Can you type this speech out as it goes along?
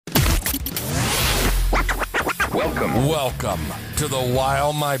Welcome to the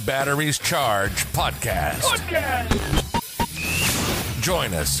While My Batteries Charge podcast.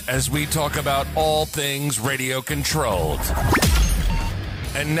 Join us as we talk about all things radio controlled.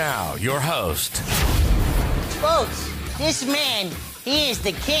 And now, your host, Folks, this man, he is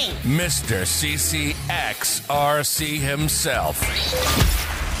the king. Mr. CCxRC himself,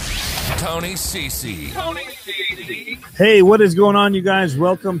 Tony CC. Hey, what is going on, you guys?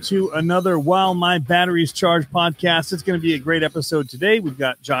 Welcome to another While My Batteries Charge podcast. It's going to be a great episode today. We've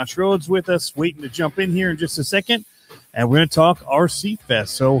got Josh Rhodes with us, waiting to jump in here in just a second, and we're going to talk RC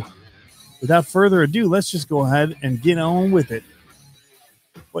Fest. So without further ado, let's just go ahead and get on with it.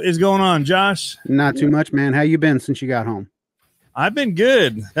 What is going on, Josh? Not too much, man. How you been since you got home? I've been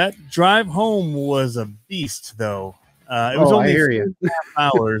good. That drive home was a beast, though. It was only 3.5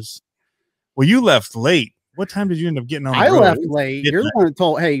 hours. Well, you left late. What time did you end up getting on the road? I left late. You're the one that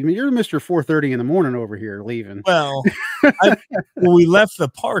told, hey, you're Mr. 4:30 in the morning over here leaving. Well, we left the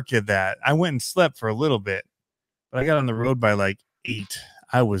park at that. I went and slept for a little bit, but I got on the road by like 8.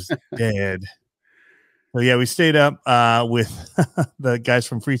 I was dead. So, yeah, we stayed up with the guys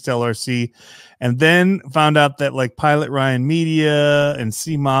from CCxRC, and then found out that like Pilot Ryan Media and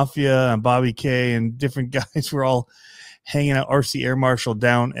C Mafia and Bobby K and different guys were all hanging out RC Air Marshal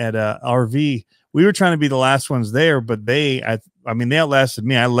down at RV. We were trying to be the last ones there, but they outlasted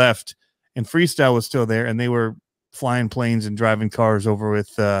me. I left, and Freestyle was still there, and they were flying planes and driving cars over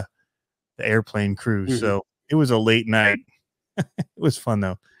with the airplane crew. Mm-hmm. So it was a late night. It was fun,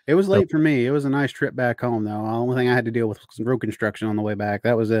 though. It was late for me. It was a nice trip back home, though. The only thing I had to deal with was some road construction on the way back.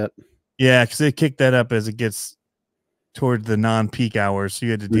 That was it. Yeah, because they kicked that up as it gets toward the non-peak hours, so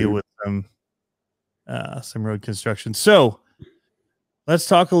you had to deal with some road construction. So let's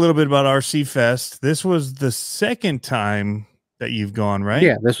talk a little bit about RC Fest. This was the second time that you've gone, right?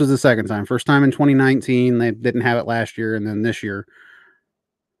 Yeah, this was the second time. First time in 2019. They didn't have it last year, and then this year.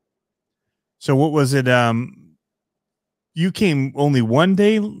 So what was it? You came only one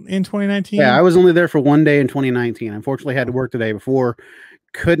day in 2019? Yeah, I was only there for one day in 2019. Unfortunately, had to work the day before.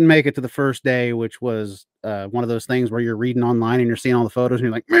 Couldn't make it to the first day, which was one of those things where you're reading online and you're seeing all the photos and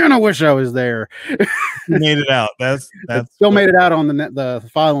you're like, man, I wish I was there. You made it out. That's still made it out on the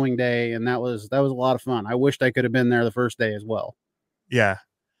following day, and that was a lot of fun. I wished I could have been there the first day as well. Yeah.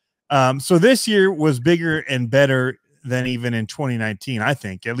 So this year was bigger and better than even in 2019, I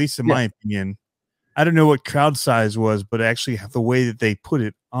think, at least in my opinion. I don't know what crowd size was, but actually the way that they put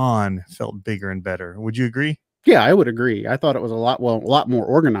it on felt bigger and better. Would you agree? Yeah, I would agree. I thought it was a lot more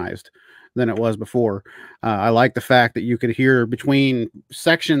organized than it was before. I like the fact that you could hear between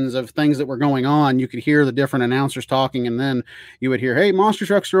sections of things that were going on, you could hear the different announcers talking, and then you would hear, hey, monster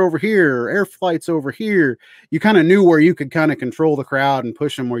trucks are over here, air flights over here. You kind of knew where you could kind of control the crowd and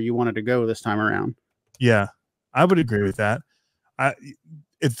push them where you wanted to go this time around. Yeah, I would agree with that.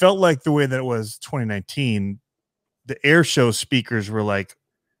 It felt like the way that it was 2019, the air show speakers were like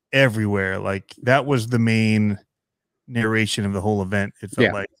everywhere. Like that was the main narration of the whole event. It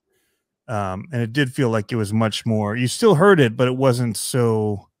felt like, and it did feel like it was much more, you still heard it, but it wasn't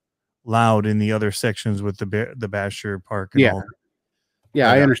so loud in the other sections with the Basher Park. And all. Yeah,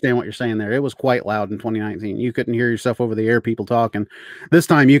 I understand what you're saying there. It was quite loud in 2019. You couldn't hear yourself over the air, people talking. This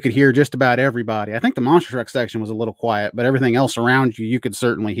time you could hear just about everybody. I think the monster truck section was a little quiet, but everything else around you could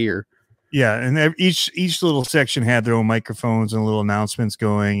certainly hear. Yeah, and each little section had their own microphones and little announcements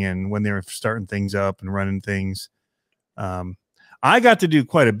going, and when they were starting things up and running things. I got to do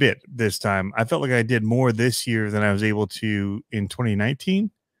quite a bit this time. I felt like I did more this year than I was able to in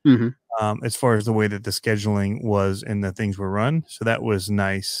 2019. Mm-hmm. As far as the way that the scheduling was and the things were run. So that was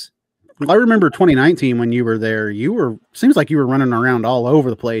nice. I remember 2019 when you were there, seems like you were running around all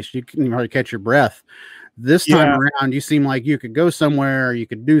over the place. You couldn't even hardly catch your breath. This time around, you seem like you could go somewhere, you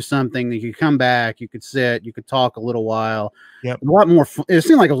could do something, you could come back, you could sit, you could talk a little while. Yep. A lot more. It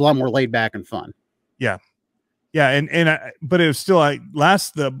seemed like it was a lot more laid back and fun. Yeah. Yeah. But it was still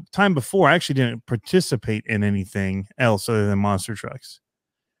the time before I actually didn't participate in anything else other than monster trucks.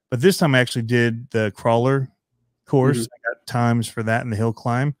 But this time I actually did the crawler course. Mm-hmm. I got times for that in the hill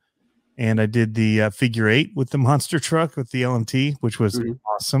climb. And I did the figure 8 with the monster truck with the LMT, which was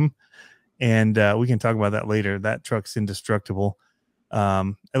awesome. And we can talk about that later. That truck's indestructible. At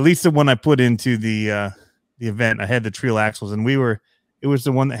least the one I put into the event, I had the Trio axles, and it was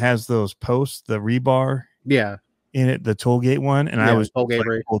the one that has those posts, the rebar. Yeah. In it, the toll gate one. And I was pull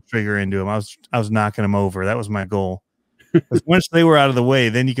trigger into him. I was knocking them over. That was my goal. Once they were out of the way,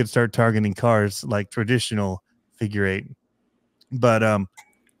 then you could start targeting cars like traditional figure 8. But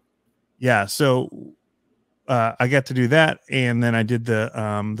yeah, so I got to do that, and then I did the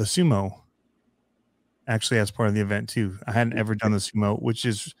sumo actually as part of the event too. I hadn't ever done the sumo, which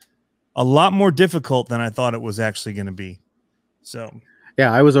is a lot more difficult than I thought it was actually going to be. So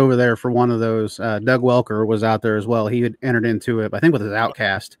yeah, I was over there for one of those. Doug Welker was out there as well. He had entered into it, I think, with his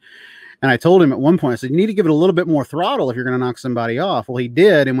Outcast. And I told him at one point, I said, you need to give it a little bit more throttle if you're going to knock somebody off. Well, he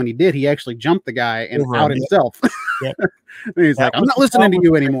did. And when he did, he actually jumped the guy and out himself. Yep. And he's like, I'm not listening to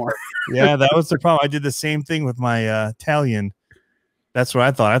you anymore. Yeah, that was the problem. I did the same thing with my Italian. That's what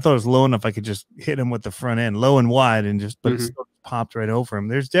I thought. I thought it was low enough I could just hit him with the front end, low and wide, and just, but it still popped right over him.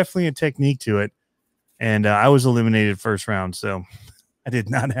 There's definitely a technique to it. And I was eliminated first round. So I did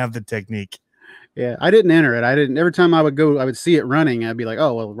not have the technique. Yeah, I didn't enter it. I didn't. Every time I would go, I would see it running. I'd be like,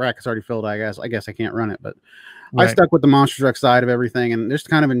 "Oh, well, the rack is already filled. I guess I can't run it." But right. I stuck with the monster truck side of everything, and just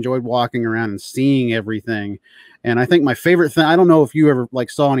kind of enjoyed walking around and seeing everything. And I think my favorite thing, I don't know if you ever like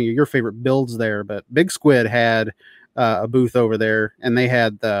saw any of your favorite builds there, but Big Squid had a booth over there, and they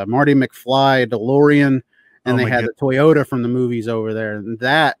had the Marty McFly DeLorean, and they had the Toyota from the movies over there, and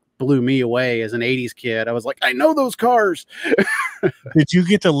that blew me away as an 80s kid. I was like, I know those cars. Did you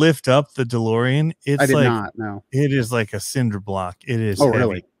get to lift up the DeLorean? I did not. No, it is like a cinder block. It is. Oh, heavy.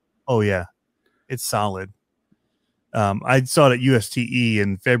 really? Oh, yeah. It's solid. I saw it at USTE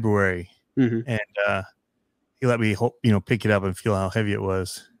in February, and he let me, pick it up and feel how heavy it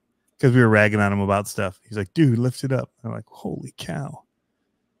was because we were ragging on him about stuff. He's like, dude, lift it up. I'm like, holy cow.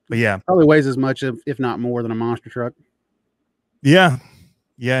 But yeah, probably weighs as much, if not more, than a monster truck. Yeah.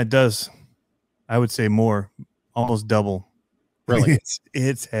 Yeah, it does. I would say more, almost double. Really?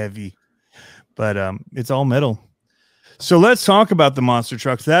 It's heavy, but it's all metal. So let's talk about the monster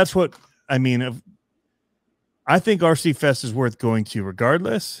trucks. That's what I mean. I think RC Fest is worth going to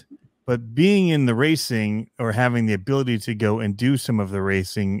regardless, but being in the racing or having the ability to go and do some of the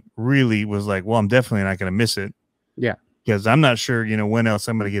racing really was like, well, I'm definitely not going to miss it. Yeah. Because I'm not sure, when else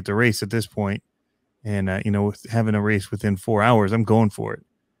I'm going to get to race at this point. And, having a race within 4 hours, I'm going for it.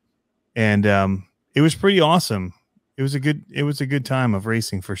 And it was pretty awesome. It was a good time of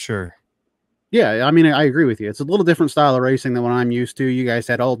racing for sure. Yeah, I mean, I agree with you. It's a little different style of racing than what I'm used to. You guys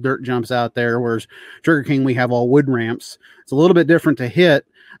had all dirt jumps out there, whereas Trigger King, we have all wood ramps. It's a little bit different to hit.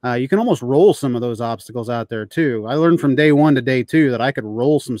 You can almost roll some of those obstacles out there too. I learned from day 1 to day 2 that I could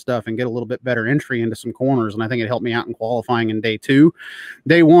roll some stuff and get a little bit better entry into some corners, and I think it helped me out in qualifying in day 2.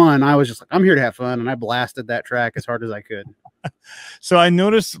 Day 1, I was just like, I'm here to have fun, and I blasted that track as hard as I could. So I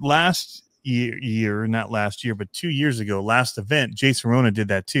noticed last year, not last year, but 2 years ago, last event, Jason Rona did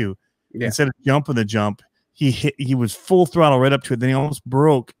that too. Yeah. Instead of jumping the jump, he was full throttle right up to it. Then he almost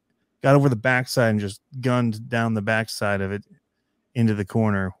broke, got over the backside and just gunned down the backside of it into the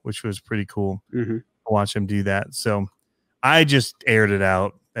corner, which was pretty cool to watch him do that. So I just aired it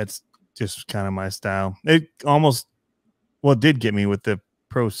out. That's just kind of my style. It did get me with the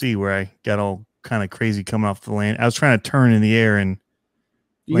Pro C where I got all kind of crazy coming off the land. I was trying to turn in the air and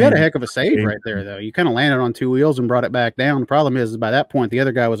you had a heck of a save right there, though. You kind of landed on 2 wheels and brought it back down. The problem is by that point, the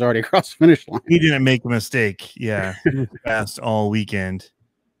other guy was already across the finish line. He didn't make a mistake. Yeah, he was fast all weekend.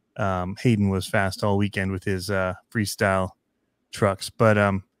 Hayden was fast all weekend with his freestyle trucks. But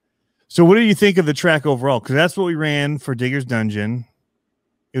so what do you think of the track overall? Because that's what we ran for Digger's Dungeon.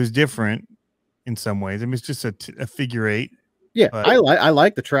 It was different in some ways. I mean, it's just a figure eight. Yeah, I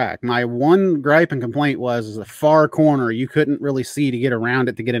like the track. My one gripe and complaint was the far corner. You couldn't really see to get around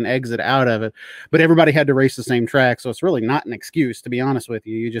it to get an exit out of it. But everybody had to race the same track, so it's really not an excuse, to be honest with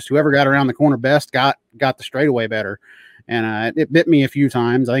you. You just whoever got around the corner best got the straightaway better. And it bit me a few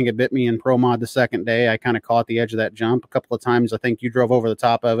times. I think it bit me in Pro Mod the second day. I kind of caught the edge of that jump a couple of times. I think you drove over the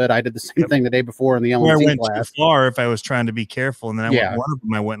top of it. I did the same thing the day before in the LMC I went class. Too far if I was trying to be careful, and then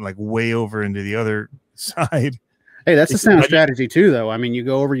I went like way over into the other side. Hey, that's a sound strategy too, though. I mean, you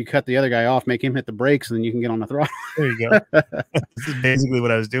go over, you cut the other guy off, make him hit the brakes, and then you can get on the throttle. There you go. This is basically what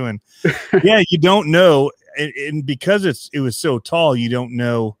I was doing. Yeah, you don't know, and because it was so tall, you don't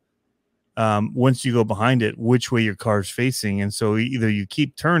know once you go behind it which way your car's facing, and so either you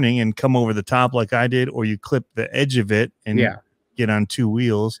keep turning and come over the top like I did, or you clip the edge of it and get on 2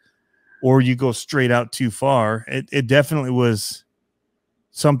 wheels, or you go straight out too far. It definitely was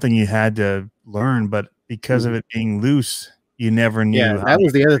something you had to learn, but because of it being loose, you never knew. Yeah, that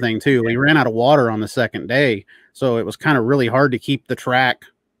was the other thing too. We ran out of water on the second day, so it was kind of really hard to keep the track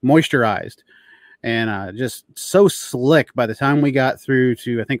moisturized, and just so slick. By the time we got through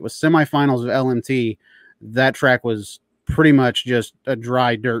to, I think it was semifinals of LMT, that track was pretty much just a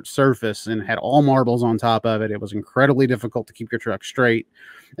dry dirt surface and had all marbles on top of it. It was incredibly difficult to keep your truck straight,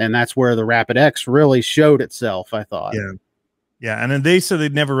 and that's where the Rapid X really showed itself, I thought. Yeah. Yeah, and then they said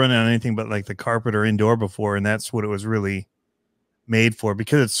they'd never run on anything but like the carpet or indoor before, and that's what it was really made for,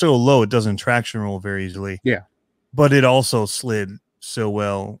 because it's so low, it doesn't traction roll very easily. Yeah. But it also slid so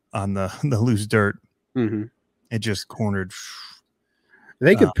well on the loose dirt. Mm-hmm. It just cornered.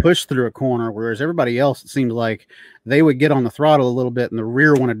 They could push through a corner, whereas everybody else, it seemed like they would get on the throttle a little bit and the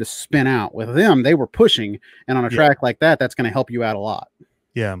rear wanted to spin out. With them, they were pushing, and on a track like that, that's going to help you out a lot.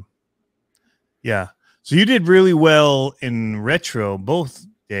 Yeah. Yeah. So you did really well in retro both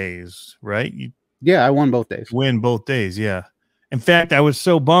days, right? Yeah, I won both days. Win both days, yeah. In fact, I was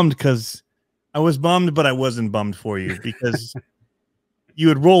so bummed because I was bummed, but I wasn't bummed for you because you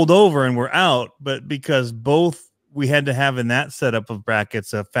had rolled over and were out, but because both we had to have in that setup of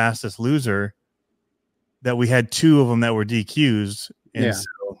brackets a fastest loser, that we had two of them that were DQs. And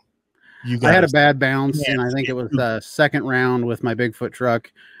so you guys, I had a bad bounce, and I think it was the second round with my Bigfoot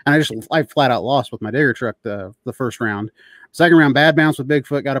truck, and I flat out lost with my digger truck the first round. Second round, bad bounce with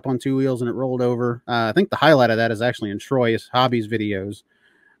Bigfoot, got up on two wheels and it rolled over. I think the highlight of that is actually in Troy's Hobbies videos.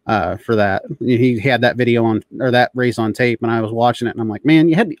 For that, he had that video on, or that race on tape, and I was watching it, and I'm like, man,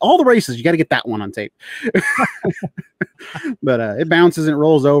 you had all the races, you got to get that one on tape. But it bounces and it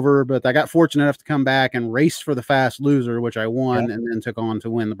rolls over. But I got fortunate enough to come back and race for the fast loser, which I won, and then took on to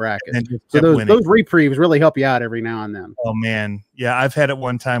win the bracket. So those reprieves really help you out every now and then. Oh man, yeah, I've had it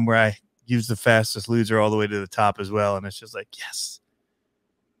one time where I used the fastest loser all the way to the top as well, and it's just like, yes.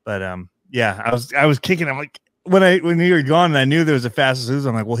 But yeah, I was kicking. I'm like, when you were gone and I knew there was a fastest loser,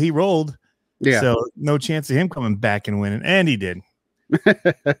 I'm like, well, he rolled. Yeah. So no chance of him coming back and winning. And he did.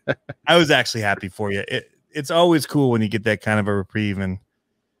 I was actually happy for you. It's always cool when you get that kind of a reprieve, and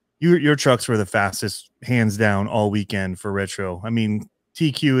your trucks were the fastest hands down all weekend for retro. I mean,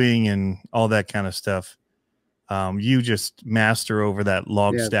 TQing and all that kind of stuff. You just master over that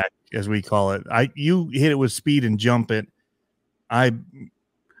log stack, as we call it. You hit it with speed and jump it.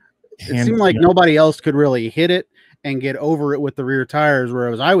 It seemed like nobody else could really hit it and get over it with the rear tires,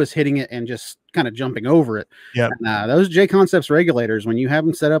 whereas I was hitting it and just kind of jumping over it. Yeah. Those J Concepts regulators, when you have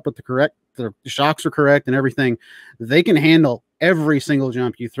them set up with the shocks are correct and everything, they can handle every single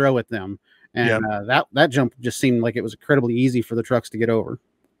jump you throw at them. And that jump just seemed like it was incredibly easy for the trucks to get over.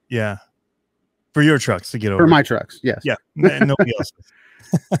 Yeah. For your trucks to get over. For my trucks, yes. Yeah. And nobody else.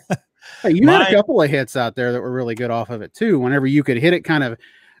 Hey, you had a couple of hits out there that were really good off of it too. Whenever you could hit it kind of,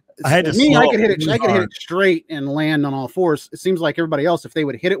 I could hit it straight and land on all fours. It seems like everybody else, if they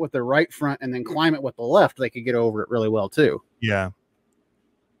would hit it with their right front and then climb it with the left, they could get over it really well too. Yeah.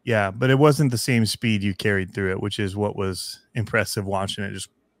 Yeah, but it wasn't the same speed you carried through it, which is what was impressive watching it just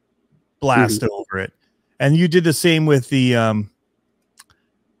blast over it. And you did the same with the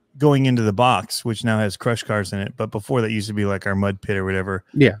going into the box, which now has crush cars in it. But before that used to be like our mud pit or whatever.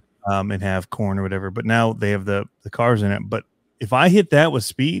 Yeah. And have corn or whatever. But now they have the cars in it. But if I hit that with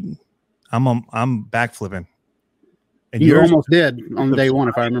speed, I'm backflipping. And you almost did on day one,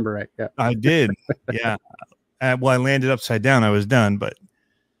 if I remember right. Yeah, I did. Yeah. Well, I landed upside down. I was done, but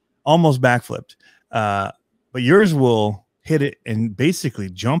almost backflipped. But yours will hit it and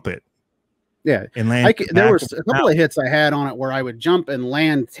basically jump it. Yeah, and land. There was a couple of hits I had on it where I would jump and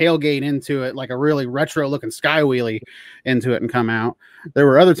land tailgate into it, like a really retro looking sky wheelie into it and come out. There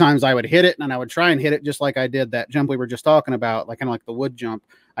were other times I would hit it and I would try and hit it just like I did that jump we were just talking about, like kind of like the wood jump.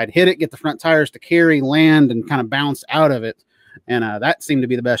 I'd hit it, get the front tires to carry, land, and kind of bounce out of it, and that seemed to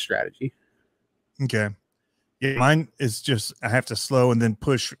be the best strategy. Okay, yeah, mine is just I have to slow and then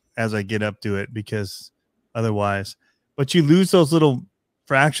push as I get up to it because otherwise, but you lose those little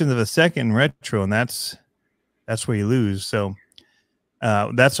fractions of a second in retro, and that's where you lose. So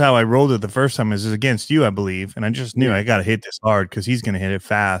that's how I rolled it the first time, is against you, I believe, and I just knew I got to hit this hard because he's going to hit it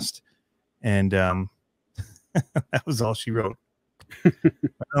fast, and that was all she wrote right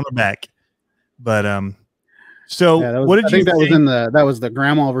on the back. But so what did you think? That was the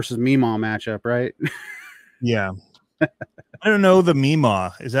grandma versus Meemaw matchup, right? Yeah. I don't know the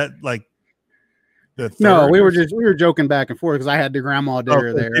Meemaw. Is that like no, we were joking back and forth because I had the grandma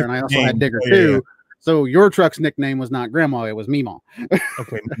digger there, and I also had digger too. Yeah. So your truck's nickname was not grandma; it was Meemaw.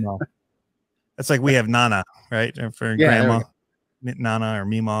 Okay, Meemaw. That's like we have Nana, right? For grandma, Nana or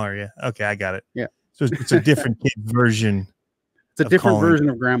Meemaw, or Okay, I got it. Yeah. So it's a different kid version. It's a different version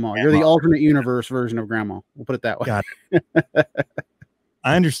of grandma. You're the alternate universe version of grandma. We'll put it that way. Got it.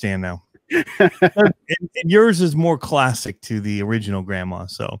 I understand now. and yours is more classic to the original grandma,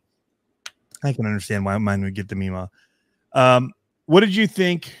 so I can understand why mine would get the Meemaw. What did you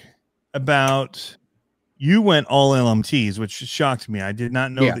think about? You went all LMTs, which shocked me. I did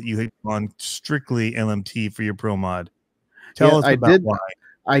not know that you had gone strictly LMT for your pro mod. Tell us about why.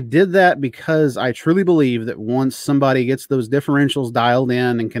 I did that because I truly believe that once somebody gets those differentials dialed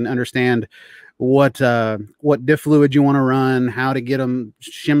in and can understand what diff fluid you want to run, how to get them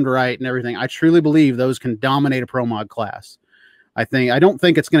shimmed right and everything. I truly believe those can dominate a pro mod class. I don't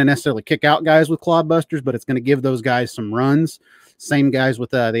think it's going to necessarily kick out guys with clodbusters, but it's going to give those guys some runs. Same guys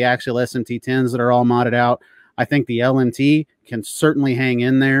with the Axial SMT10s that are all modded out. I think the LMT can certainly hang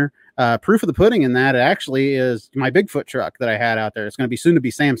in there. Proof of the pudding in that actually is my Bigfoot truck that I had out there. It's going to be soon to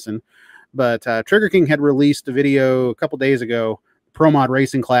be Samson, but Trigger King had released a video a couple days ago, Pro Mod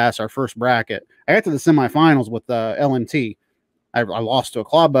Racing class, our first bracket. I got to the semifinals with the LMT. I lost to a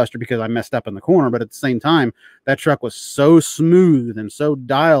clodbuster because I messed up in the corner, but at the same time, that truck was so smooth and so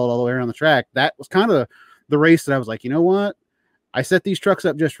dialed all the way around the track. That was kind of the race that I was like, you know what? I set these trucks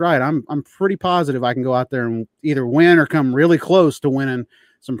up just right. I'm pretty positive I can go out there and either win or come really close to winning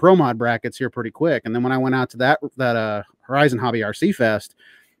some pro mod brackets here pretty quick. And then when I went out to that Horizon Hobby RC Fest,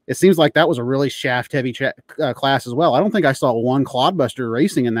 it seems like that was a really shaft heavy class as well. I don't think I saw one clodbuster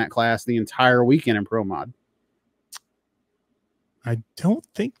racing in that class the entire weekend in pro mod. I don't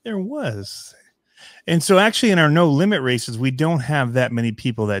think there was. And so actually in our no limit races, we don't have that many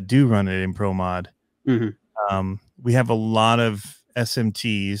people that do run it in pro mod. We have a lot of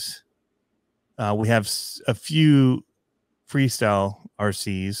SMTs. We have a few freestyle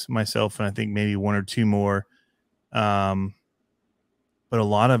RCs, myself, and I think maybe one or two more. But a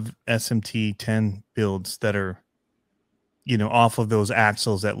lot of SMT 10 builds that are, you know, off of those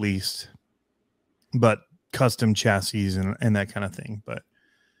axles at least, but custom chassis and that kind of thing. But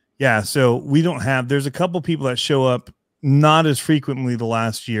yeah, so we don't have, there's a couple people that show up not as frequently the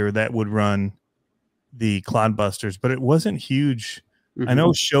last year that would run the clodbusters, but it wasn't huge. I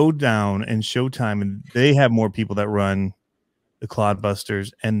know Showdown and Showtime, and they have more people that run the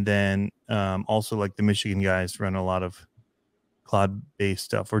clodbusters, and then also like the Michigan guys run a lot of clod based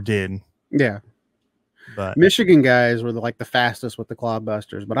stuff, or did. Yeah, but Michigan guys were like the fastest with the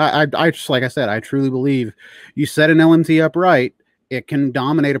clodbusters. But I just, like I said, I truly believe you set an LMT up right, it can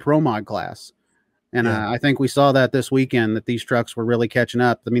dominate a pro mod class. And I think we saw that this weekend, that these trucks were really catching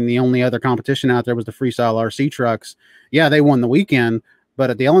up. I mean, the only other competition out there was the freestyle RC trucks. Yeah, they won the weekend,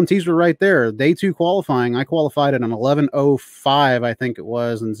 but the LMTs were right there. Day 2 qualifying, I qualified at an 11:05, I think it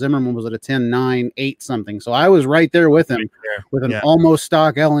was, and Zimmerman was at a 10:09.8 something. So I was right there with him, with an almost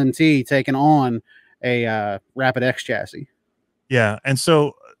stock LMT taking on a Rapid X chassis. Yeah, and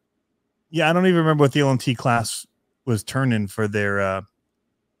so, yeah, I don't even remember what the LMT class was turning for their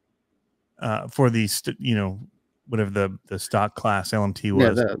for the you know, whatever the stock class LMT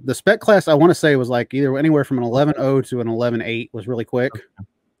was. Yeah, the spec class, I want to say, was like either anywhere from an 11:0 to an 11:8 was really quick. Okay.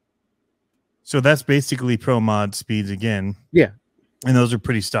 So that's basically pro mod speeds again. Yeah, and those are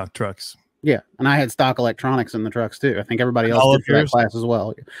pretty stock trucks. Yeah, and I had stock electronics in the trucks too. I think everybody else did for that class as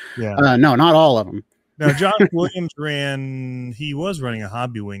well. Yeah, no, not all of them. Now, John Williams he was running a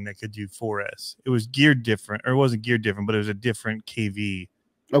hobby wing that could do 4S. It was geared different, or it wasn't geared different, but it was a different KV.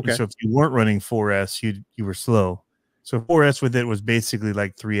 Okay. And so if you weren't running 4S, you were slow. So 4S with it was basically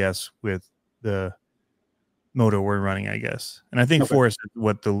like 3S with the motor we're running, I guess. And I think 4S is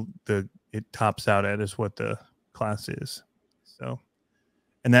what it tops out at, is what the class is. So,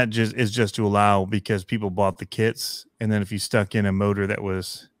 and that is just to allow, because people bought the kits, and then if you stuck in a motor that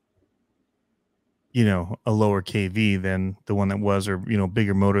was, you know, a lower KV than the one that was, or, you know,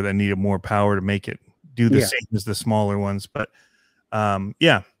 bigger motor that needed more power to make it do the same as the smaller ones. But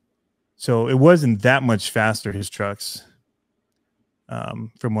yeah, so it wasn't that much faster, his trucks,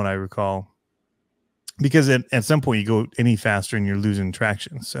 from what I recall, because at some point you go any faster and you're losing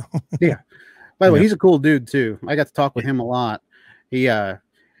traction. So yeah, by the way, he's a cool dude too. I got to talk with him a lot. He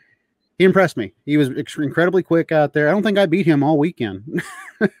impressed me. He was incredibly quick out there. I don't think I beat him all weekend.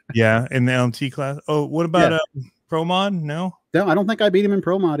 Yeah, in the LMT class. Oh, what about pro mod? No, I don't think I beat him in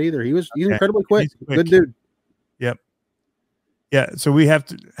pro mod either. He's incredibly quick. Good dude. Yep. Yeah, so we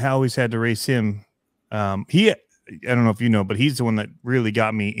always had to race him. I don't know if you know, but he's the one that really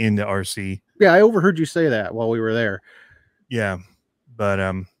got me into RC. Yeah, I overheard you say that while we were there. Yeah,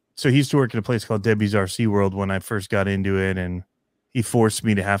 but so he used to work at a place called Debbie's RC World when I first got into it, and he forced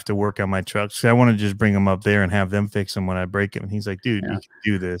me to have to work on my trucks. So I want to just bring them up there and have them fix them when I break them. And he's like, dude, you can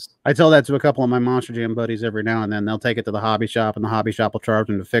do this. I tell that to a couple of my Monster Jam buddies every now and then. They'll take it to the hobby shop, and the hobby shop will charge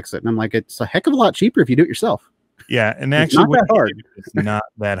them to fix it. And I'm like, it's a heck of a lot cheaper if you do it yourself. Yeah, and actually, it's not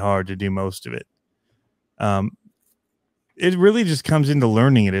that hard to do most of it. It really just comes into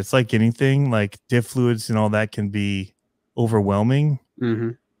learning it. It's like anything, like diff fluids and all that can be overwhelming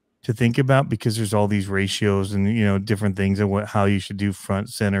to think about, because there's all these ratios and, you know, different things and how you should do front,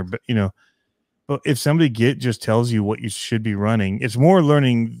 center. But, you know, but if somebody just tells you what you should be running, it's more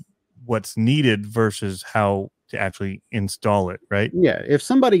learning what's needed versus how to actually install it, right? Yeah, if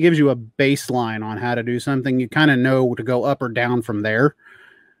somebody gives you a baseline on how to do something, you kind of know to go up or down from there.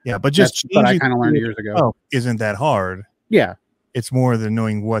 Yeah, but just But I changing kind of learned years ago. Isn't that hard. Yeah. It's more than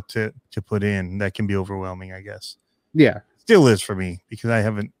knowing what to put in that can be overwhelming, I guess. Yeah. Still is for me, because I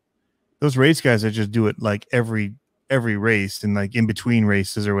haven't, those race guys that just do it like every race, and like in between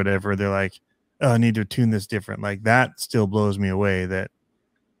races or whatever, they're like, oh, I need to tune this different. Like that still blows me away that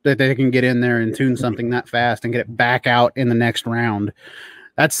they can get in there and tune something that fast and get it back out in the next round.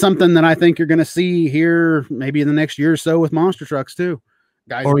 That's something that I think you're going to see here maybe in the next year or so with monster trucks too.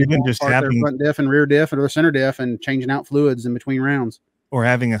 Guys, or even just having their front diff and rear diff or their center diff and changing out fluids in between rounds, or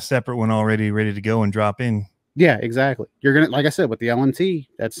having a separate one already ready to go and drop in. Yeah, exactly. You're going to, like I said, with the LMT,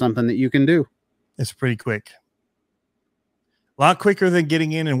 that's something that you can do. It's pretty quick. A lot quicker than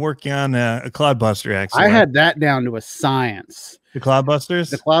getting in and working on a clodbuster axle. I had that down to a science. The clodbusters?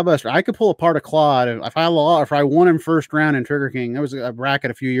 The clodbuster. I could pull apart a clod. If I won in first round in Trigger King, there was a bracket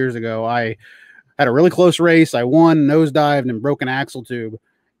a few years ago. I had a really close race. I won, nosedived, and broke an axle tube.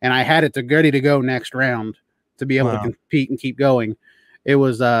 And I had it ready to go next round to be able to compete and keep going. It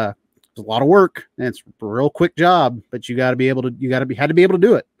was a lot of work, and it's a real quick job, but you had to be able to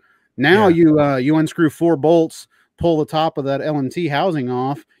do it. Now you unscrew 4 bolts, pull the top of that LMT housing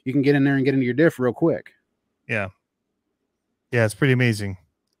off, you can get in there and get into your diff real quick. Yeah. Yeah, it's pretty amazing.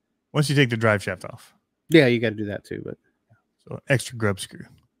 Once you take the drive shaft off. Yeah, you got to do that too, but so extra grub screw.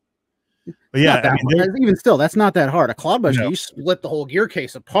 But yeah, I mean, even still, that's not that hard. A clodbuster, you split the whole gear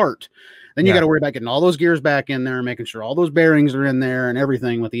case apart. Then you got to worry about getting all those gears back in there, making sure all those bearings are in there and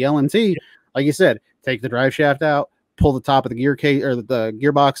everything. With the LMT, like you said, take the drive shaft out, pull the top of the gear case or the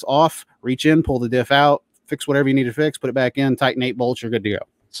gearbox off, reach in, pull the diff out, fix whatever you need to fix, put it back in, tighten 8 bolts, you're good to go.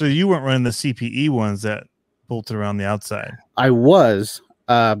 So you weren't running the CPE ones that bolted around the outside? I was,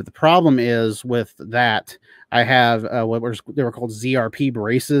 but the problem is with that, I have they were called ZRP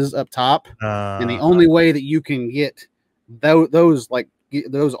braces up top, and the only way that you can get those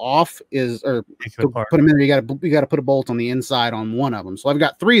off is to put them in there. You got to put a bolt on the inside on one of them. So I've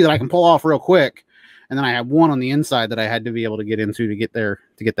got 3 that I can pull off real quick, and then I have 1 on the inside that I had to be able to get into to get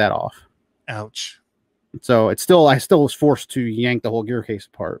that off. Ouch. So I still was forced to yank the whole gear case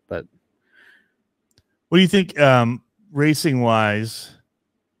apart. But what do you think, racing wise?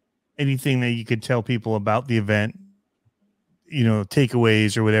 Anything that you could tell people about the event,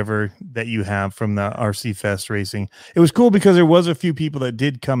 takeaways or whatever that you have from the RC Fest racing? It was cool because there was a few people that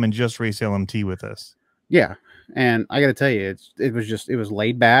did come and just race LMT with us. Yeah. And I got to tell you, it was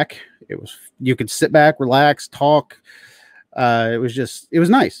laid back. You could sit back, relax, talk. It was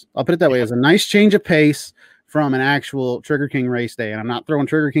nice. I'll put it that way. It was a nice change of pace from an actual Trigger King race day. And I'm not throwing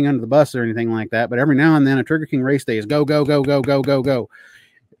Trigger King under the bus or anything like that, but every now and then a Trigger King race day is go, go, go, go, go, go, go.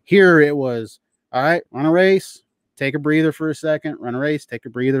 Here it was, all right, run a race, take a breather for a second, run a race, take a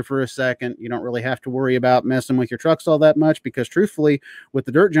breather for a second. You don't really have to worry about messing with your trucks all that much because truthfully, with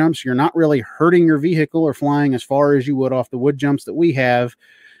the dirt jumps, you're not really hurting your vehicle or flying as far as you would off the wood jumps that we have.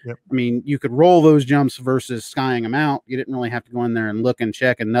 Yep. I mean, you could roll those jumps versus skying them out. You didn't really have to go in there and look and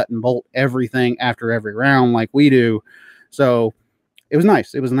check and nut and bolt everything after every round like we do. So it was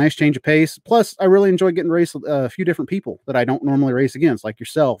nice. It was a nice change of pace. Plus, I really enjoyed getting to race a few different people that I don't normally race against, like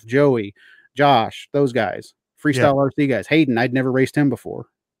yourself, Joey, Josh, those guys, freestyle RC guys. Hayden, I'd never raced him before.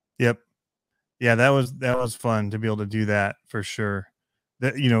 Yep. Yeah, that was fun to be able to do that for sure.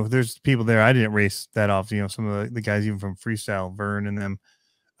 That there's people there I didn't race that often. Some of the guys even from freestyle, Vern and them.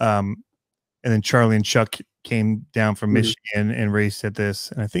 And then Charlie and Chuck came down from Michigan and raced at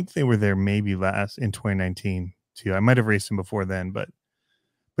this, and I think they were there maybe last in 2019 too. I might have raced them before then, but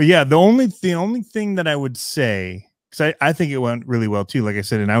yeah, the only thing that I would say, because I think it went really well too, like I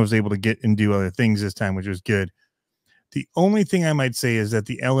said, and I was able to get and do other things this time, which was good. The only thing I might say is that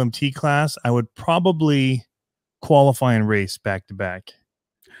the LMT class, I would probably qualify and race back to back.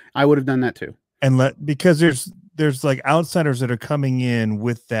 I would have done that too, because there's like outsiders that are coming in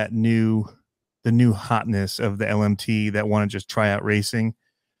with the new hotness of the LMT that want to just try out racing,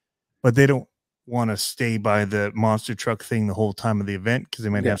 but they don't want to stay by the monster truck thing the whole time of the event because they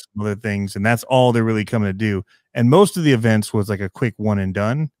might have some other things, and that's all they're really coming to do. And most of the events was like a quick one and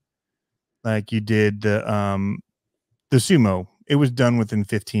done. Like you did the sumo, it was done within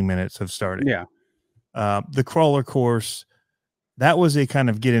 15 minutes of starting. Yeah. The crawler course, that was a kind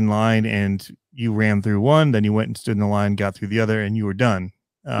of get in line and you ran through one, then you went and stood in the line, got through the other, and you were done.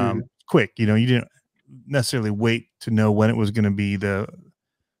 Quick, you didn't necessarily wait to know when it was going to be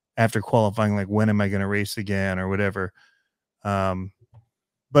after qualifying, like when am I going to race again or whatever. But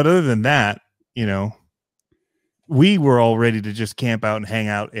other than that, we were all ready to just camp out and hang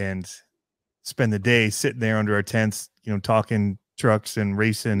out and spend the day sitting there under our tents, talking trucks and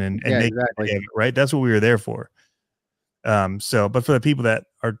racing and Yeah, making exactly. it, right? That's what we were there for. But for the people that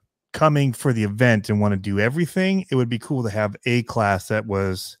are coming for the event and want to do everything, it would be cool to have a class that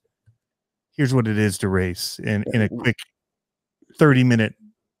was, here's what it is to race in a quick 30-minute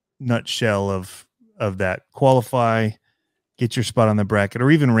nutshell of that. Qualify, get your spot on the bracket,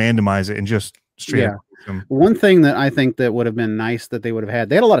 or even randomize it and just straight up. One thing that I think that would have been nice that they would have had,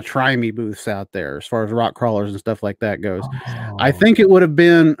 they had a lot of try me booths out there as far as rock crawlers and stuff like that goes. I think it would have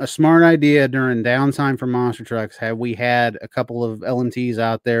been a smart idea during downtime for monster trucks had we had a couple of LMTs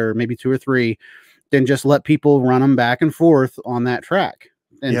out there, maybe 2 or 3, then just let people run them back and forth on that track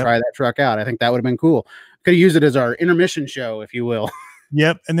and try that truck out. I think that would have been cool. Could have used it as our intermission show, if you will.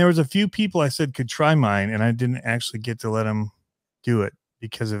 Yep. And there was a few people I said could try mine, and I didn't actually get to let them do it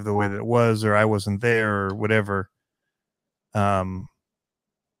because of the way that it was, or I wasn't there, or whatever. But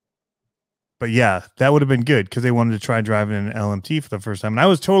yeah, that would have been good because they wanted to try driving an LMT for the first time, and I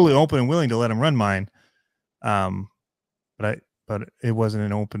was totally open and willing to let them run mine. But it wasn't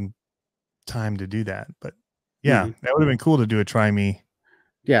an open time to do that. But yeah, that would have been cool to do a try me.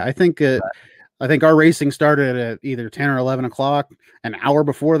 Yeah, I think our racing started at either 10 or 11 o'clock. An hour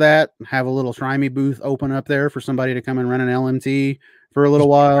before that, have a little try me booth open up there for somebody to come and run an LMT for a little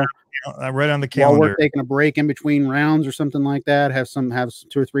while. Right on the calendar. While we're taking a break in between rounds or something like that, have 2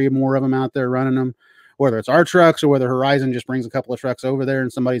 or 3 more of them out there running them, whether it's our trucks or whether Horizon just brings a couple of trucks over there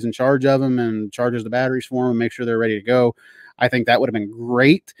and somebody's in charge of them and charges the batteries for them and make sure they're ready to go. I think that would have been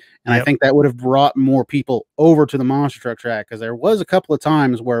great. And I think that would have brought more people over to the monster truck track, because there was a couple of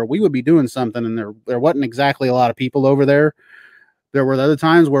times where we would be doing something and there wasn't exactly a lot of people over there. There were other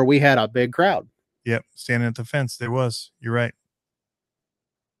times where we had a big crowd. Yep. Standing at the fence. There was. You're right.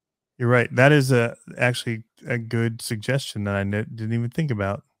 You're right. That is actually a good suggestion that I didn't even think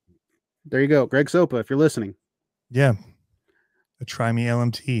about. There you go. Greg Sopa, if you're listening. Yeah. A try me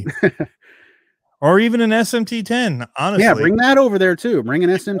LMT. Or even an SMT10, honestly. Yeah, bring that over there too. Bring an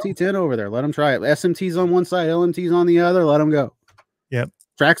SMT10 over there. Let them try it. SMT's on one side, LMT's on the other. Let them go. Yep.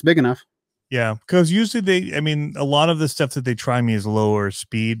 Track's big enough. Yeah, because usually a lot of the stuff that they try me is lower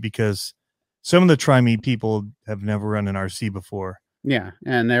speed, because some of the try me people have never run an RC before. Yeah,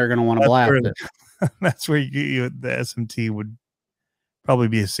 and they're going to want to blast it. That's where the SMT would probably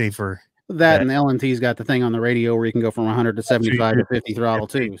be a safer. That and the LMT's got the thing on the radio where you can go from 100 to 75 to 50 throttle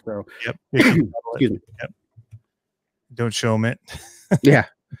too. So, excuse me. Yep. Don't show them it. Yeah.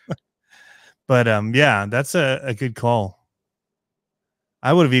 But yeah, that's a good call.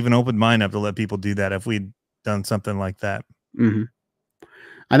 I would have even opened mine up to let people do that if we'd done something like that.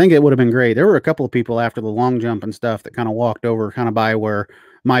 I think it would have been great. There were a couple of people after the long jump and stuff that kind of walked over kind of by where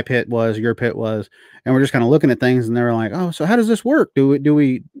my pit was, your pit was, and we're just kind of looking at things, and they were like, "Oh, so how does this work? Who do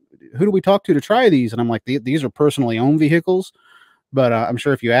we talk to try these?" And I'm like, "These are personally owned vehicles, but I'm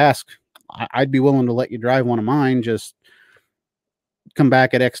sure if you ask, I'd be willing to let you drive one of mine. Just come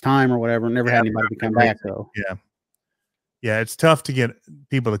back at X time or whatever." Never had anybody come back though. Yeah, it's tough to get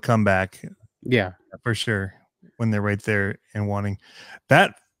people to come back. Yeah, for sure, when they're right there and wanting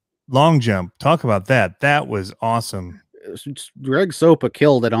that long jump. Talk about that. That was awesome. Greg Sopa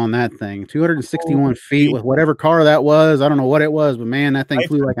killed it on that thing. 261 feet with whatever car that was. I don't know what it was, but man, that thing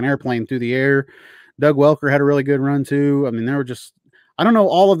flew like an airplane through the air. Doug Welker had a really good run too. I mean, there were just, I don't know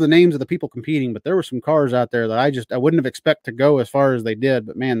all of the names of the people competing, but there were some cars out there that I wouldn't have expected to go as far as they did.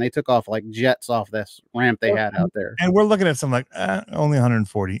 But man, they took off like jets off this ramp they had out there. And we're looking at something like only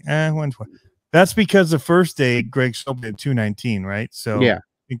 140. 120. That's because the first day Greg Sopa did 219, right? So yeah,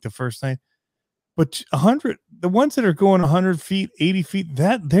 I think the first night. But 100, the ones that are going 100 feet, 80 feet,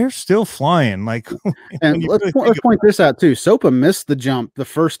 that they're still flying. Like, and let's point this out too. Sopa missed the jump the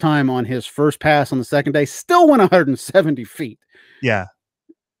first time on his first pass on the second day, still went 170 feet. Yeah.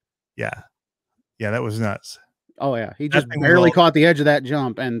 That was nuts. Oh yeah, he just barely caught the edge of that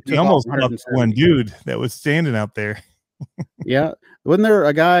jump, and he almost left one dude that was standing out there. Yeah, wasn't there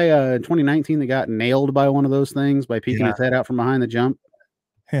a guy in 2019 that got nailed by one of those things by peeking his head out from behind the jump?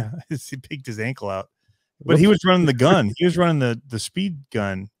 Yeah, he peeked his ankle out, but he was running the gun. He was running the speed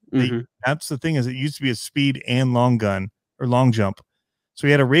gun. That's the thing, is it used to be a speed and long gun or long jump. So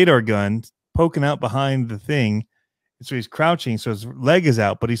he had a radar gun poking out behind the thing. And so he's crouching, so his leg is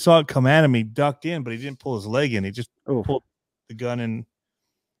out, but he saw it come at him. He ducked in, but he didn't pull his leg in. He just pulled the gun and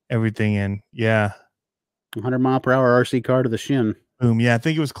everything in. Yeah. 100 mile per hour RC car to the shin. Boom. Yeah, I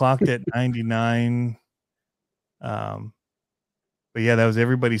think it was clocked at 99. But yeah, that was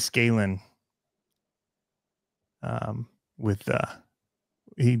everybody scaling. With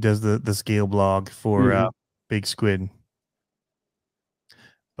he does the scale blog for Big Squid.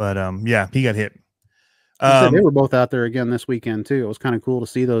 But yeah, he got hit. They were both out there again this weekend too. It was kind of cool to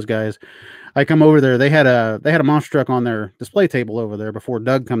see those guys. I come over there. They had a monster truck on their display table over there before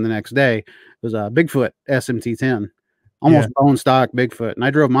Doug come the next day. It was a Bigfoot SMT10, almost bone stock Bigfoot. And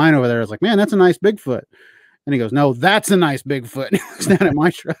I drove mine over there. I was like, man, that's a nice Bigfoot. And he goes, no, that's a nice Bigfoot. It's not at my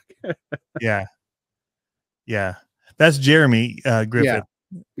truck. Yeah. That's Jeremy Griffith.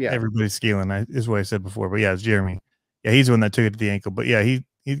 Yeah. Everybody's scaling. Is what I said before. But yeah, it's Jeremy. Yeah, he's the one that took it to the ankle. But yeah,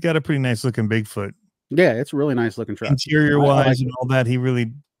 he's got a pretty nice looking Bigfoot. Yeah, it's a really nice looking truck. Interior wise and all that, he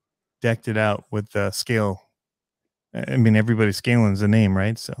really decked it out with the scale. I mean, everybody's scaling is the name,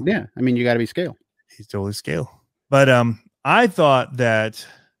 right? So yeah, I mean, you got to be scale. He's totally scale. But I thought that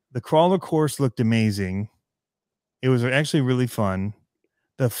the crawler course looked amazing. It was actually really fun.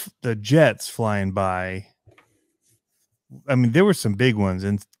 The jets flying by. I mean, there were some big ones,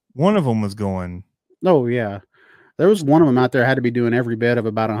 and one of them was going. Oh yeah. There was one of them out there had to be doing every bit of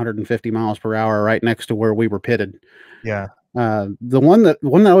about 150 miles per hour right next to where we were pitted. Yeah. The one that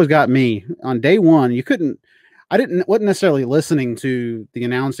always got me on day one, wasn't necessarily listening to the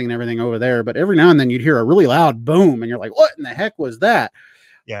announcing and everything over there, but every now and then you'd hear a really loud boom and you're like, what in the heck was that?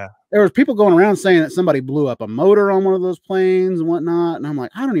 Yeah. There was people going around saying that somebody blew up a motor on one of those planes and whatnot. And I'm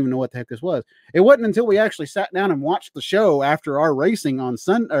like, I don't even know what the heck this was. It wasn't until we actually sat down and watched the show after our racing on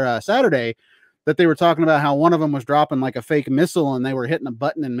Saturday that they were talking about how one of them was dropping like a fake missile and they were hitting a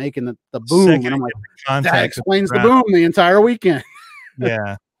button and making the boom. And I'm like, that explains the boom the entire weekend.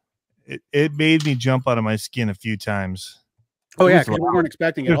 Yeah. It made me jump out of my skin a few times. Oh yeah, because we weren't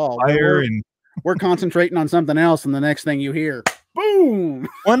expecting it at all. Fire we're concentrating on something else, and the next thing you hear, boom.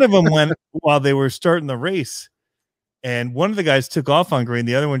 One of them went while they were starting the race, and one of the guys took off on green.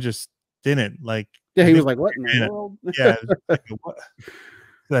 The other one just didn't. Like, yeah, he was like, "What in the world?" Yeah. What?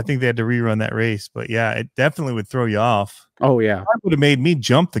 I think they had to rerun that race, but yeah, it definitely would throw you off. Oh yeah, that would have made me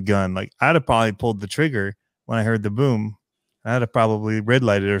jump the gun. Like, I'd have probably pulled the trigger when I heard the boom. I'd have probably red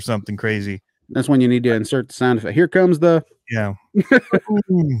lighted or something crazy. That's when you need to insert the sound effect. Here comes the yeah,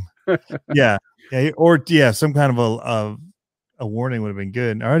 or some kind of a warning would have been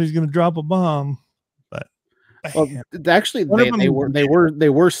good. All right, he's gonna drop a bomb. But well, actually, they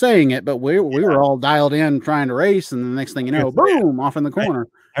were saying it, but we were all dialed in trying to race, and the next thing you know, boom, off in the corner.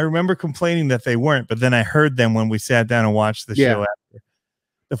 I remember complaining that they weren't, but then I heard them when we sat down and watched the show after.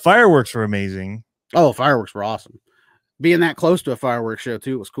 The fireworks were amazing. Oh, fireworks were awesome. Being that close to a fireworks show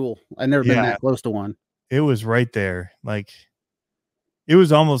too was cool. I've never been that close to one. It was right there. Like, it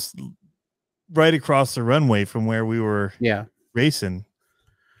was almost right across the runway from where we were racing.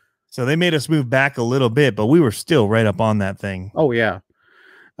 So they made us move back a little bit, but we were still right up on that thing. Oh yeah.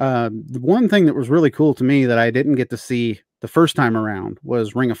 The one thing that was really cool to me that I didn't get to see the first time around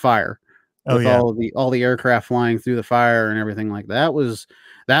was Ring of Fire. With all the aircraft flying through the fire and everything like that.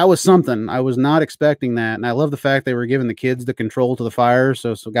 That was something. I was not expecting that. And I love the fact they were giving the kids the control to the fire.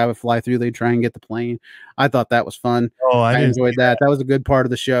 So a guy would fly through, they'd try and get the plane. I thought that was fun. Oh, I enjoyed that. That was a good part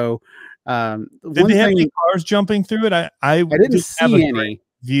of the show. Did they have any cars jumping through it? I didn't see any.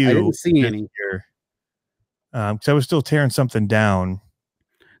 View I didn't see any. Because I was still tearing something down.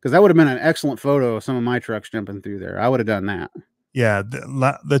 Because that would have been an excellent photo of some of my trucks jumping through there. I would have done that. Yeah,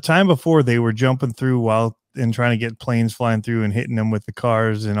 the time before they were jumping through and trying to get planes flying through and hitting them with the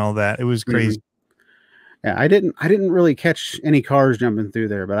cars and all that. It was crazy. Yeah, I didn't really catch any cars jumping through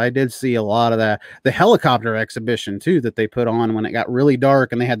there, but I did see a lot of that. The helicopter exhibition too that they put on when it got really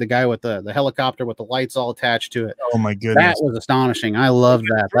dark and they had the guy with the helicopter with the lights all attached to it. Oh my goodness. That was astonishing. I loved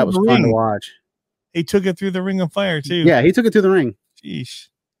that. That was fun to watch. He took it through the Ring of Fire too. Yeah, he took it through the ring. Sheesh.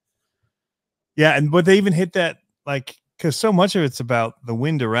 Yeah, but they even hit that, like, because so much of it's about the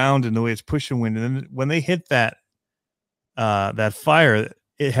wind around and the way it's pushing wind. And then when they hit that fire,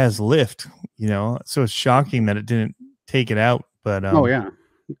 it has lift, so it's shocking that it didn't take it out. But oh yeah,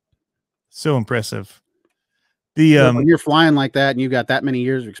 so impressive. When you're flying like that and you've got that many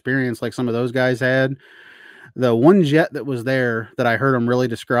years of experience like some of those guys had, the one jet that was there that I heard them really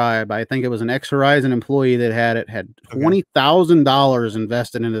describe, I think it was an ex-Horizon employee that had $20,000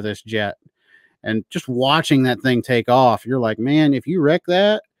 invested into this jet. And just watching that thing take off, you're like, man, if you wreck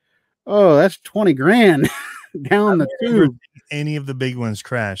that, oh, that's 20 grand down the tube. Any of the big ones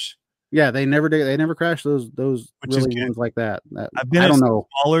crash? Yeah, they never did. They never crashed those really ones like that. I've been at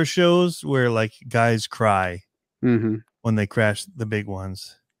smaller shows where like guys cry when they crash the big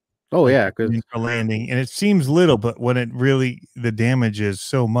ones. Oh yeah, because for landing, and it seems little, but when it really the damage is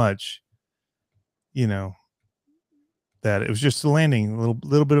so much, that it was just the landing, a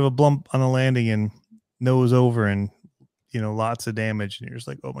little bit of a bump on the landing and nose over and, lots of damage. And you're just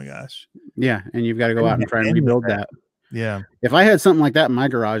like, oh my gosh. Yeah. And you've got to go out and try and rebuild that. Yeah. If I had something like that in my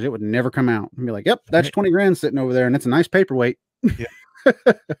garage, it would never come out. I'd be like, yep, that's 20 grand sitting over there, and it's a nice paperweight. Yeah.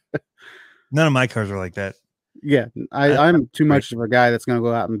 None of my cars are like that. Yeah, I'm too much of a guy that's going to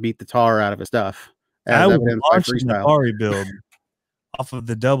go out and beat the tar out of his stuff. I was watching the Ari build off of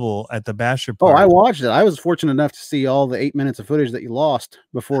the double at the Basher Park. Oh, I watched it. I was fortunate enough to see all the 8 minutes of footage that you lost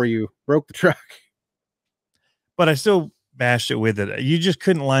before you broke the truck. But I still bashed it with it. You just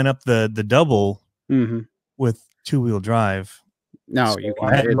couldn't line up the double with two-wheel drive. No, so you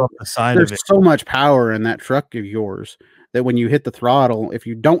I had to go up the side of it. There's so much power in that truck of yours that when you hit the throttle, if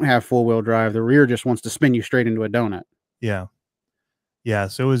you don't have four-wheel drive, the rear just wants to spin you straight into a donut. Yeah. Yeah,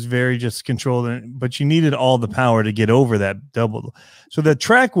 so it was very just controlled, but you needed all the power to get over that double. So the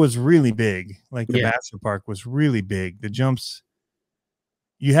track was really big. Like the Basher Park was really big. The jumps,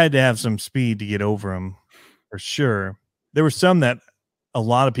 you had to have some speed to get over them for sure. There were some that a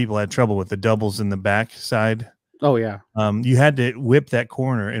lot of people had trouble with, the doubles in the back side. Oh, yeah. You had to whip that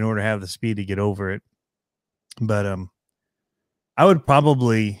corner in order to have the speed to get over it. But I would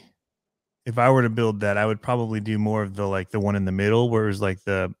probably, if I were to build that, I would probably do more of the one in the middle where it was like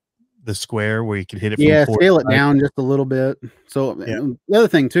the square where you could hit it. Yeah, scale it down just a little bit. So the other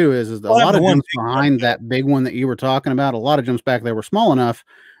thing too is a lot of jumps behind that big one that you were talking about. A lot of jumps back there were small enough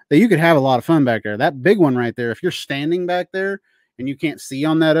that you could have a lot of fun back there. That big one right there, if you're standing back there and you can't see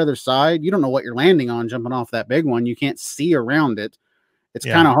on that other side, you don't know what you're landing on jumping off that big one. You can't see around it. It's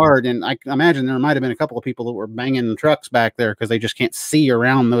kind of hard. And I imagine there might have been a couple of people that were banging trucks back there because they just can't see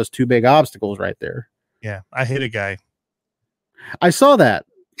around those two big obstacles right there. Yeah. I hit a guy. I saw that.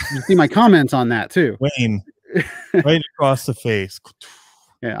 You see my comments on that too. Wayne, right across the face.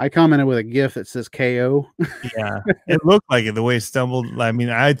 Yeah. I commented with a GIF that says KO. Yeah. It looked like it the way it stumbled. I mean,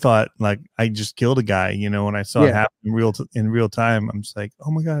 I thought like I just killed a guy, when I saw it happen in real time. I'm just like,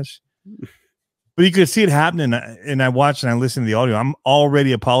 oh my gosh. But you could see it happening, and I watched and I listened to the audio. I'm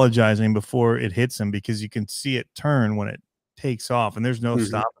already apologizing before it hits him because you can see it turn when it takes off, and there's no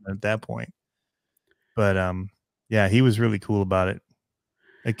stopping at that point. But yeah, he was really cool about it.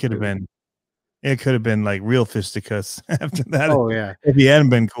 It could have been like real fisticuffs after that. Oh yeah, if he hadn't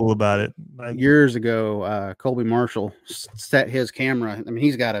been cool about it. Years ago, Colby Marshall set his camera. I mean,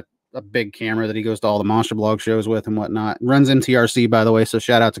 he's got a big camera that he goes to all the Monster Blog shows with and whatnot. Runs MTRC, by the way, so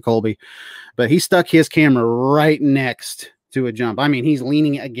shout out to Colby. But he stuck his camera right next to a jump. I mean, he's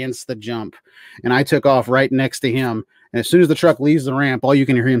leaning against the jump, and I took off right next to him. And as soon as the truck leaves the ramp, all you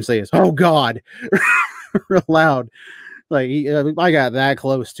can hear him say is, "Oh God," real loud. Like I got that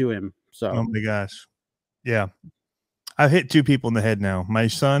close to him. So, oh my gosh, yeah, I've hit two people in the head now. My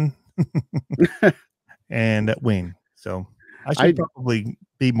son and Wayne. So I should probably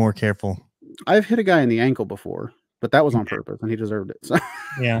be more careful. I've hit a guy in the ankle before, but that was on purpose, and he deserved it. So.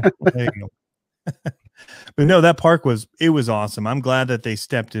 Yeah, there you go. But no, that park was awesome. I'm glad that they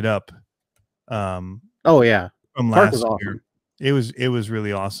stepped it up. Oh yeah, from last year, awesome. It was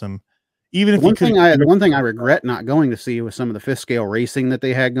really awesome. Even if the one thing I regret not going to see was some of the 5th scale racing that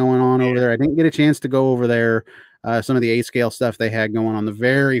they had going on over there. I didn't get a chance to go over there. Some of the 8 scale stuff they had going on the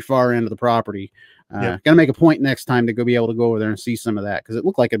very far end of the property. Gotta make a point next time to be able to go over there and see some of that because it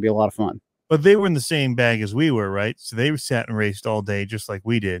looked like it'd be a lot of fun. But they were in the same bag as we were, right? So they sat and raced all day just like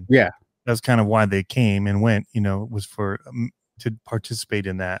we did. Yeah. That's kind of why they came and went, was for to participate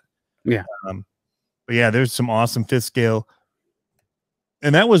in that. Yeah. But yeah, there's some awesome 5th scale.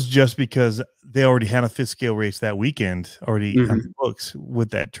 And that was just because they already had a 5th scale race that weekend already on the books with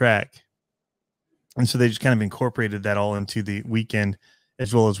that track. And so they just kind of incorporated that all into the weekend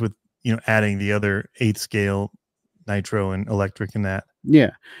as well as with, adding the other 8th scale nitro and electric and that.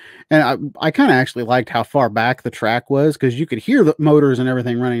 Yeah. And I kind of actually liked how far back the track was because you could hear the motors and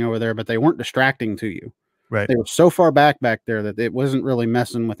everything running over there, but they weren't distracting to you. Right. They were so far back there that it wasn't really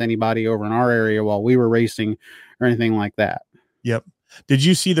messing with anybody over in our area while we were racing or anything like that. Yep. Did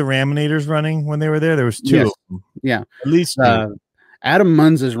you see the Raminators running when they were there? There was 2 of them. Yeah. At least Adam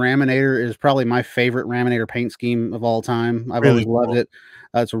Munz's Raminator is probably my favorite Raminator paint scheme of all time. I've always loved it.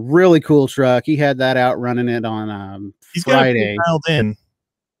 It's a really cool truck. He had that out running it on He's Friday. Got it dialed in.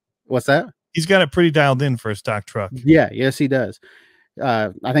 What's that? He's got it pretty dialed in for a stock truck. Yeah, yes, he does.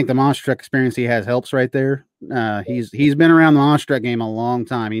 I think the monster truck experience he has helps right there. He's been around the monster truck game a long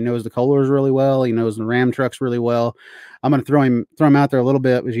time. He knows the Kohlers really well. He knows the Ram trucks really well. I'm going to throw him out there a little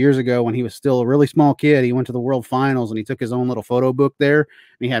bit. It was years ago when he was still a really small kid. He went to the World Finals and he took his own little photo book there.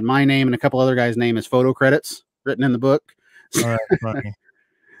 And he had my name and a couple other guys' name as photo credits written in the book. All right,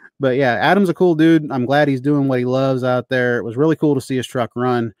 But yeah, Adam's a cool dude. I'm glad he's doing what he loves out there. It was really cool to see his truck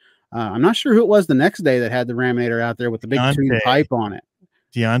run. I'm not sure who it was the next day that had the Raminator out there with the big tube pipe on it.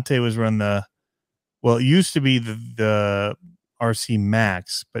 Deontay was running Well, it used to be the RC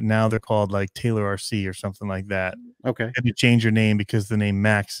Max, but now they're called like Taylor RC or something like that. Okay. Had to change your name because the name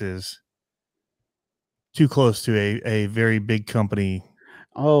Max is too close to a very big company.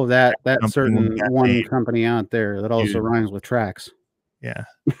 Oh, that certain that one name. company out there that also Dude. rhymes with tracks. Yeah.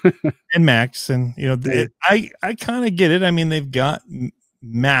 And Max, and I kind of get it. I mean, they've got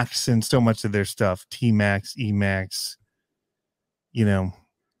Max in so much of their stuff, T Max, E Max.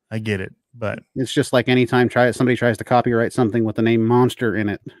 I get it, but It's just like anytime somebody tries to copyright something with the name Monster in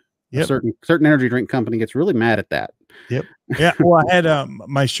it. yep. A certain energy drink company gets really mad at that. Yep. Yeah. Well, I had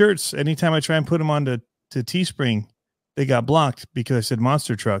my shirts. Anytime I try and put them on to Teespring, they got blocked because I said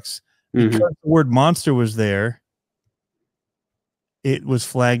Monster Trucks. Because the word monster was there, it was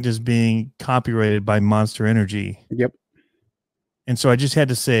flagged as being copyrighted by Monster Energy. Yep. And so I just had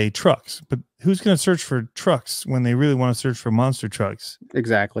to say trucks. But who's going to search for trucks when they really want to search for monster trucks?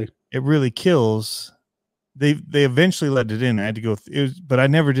 Exactly. It really kills. They eventually let it in. I had to go but I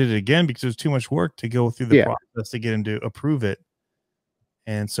never did it again because it was too much work to go through the process to get him to approve it.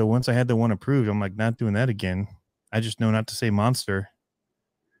 And so once I had the one approved, I'm like, not doing that again. I just know not to say monster.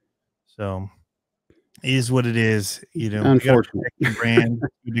 So it is what it is. Unfortunately, you brand to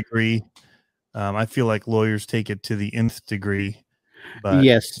a degree. I feel like lawyers take it to the nth degree. But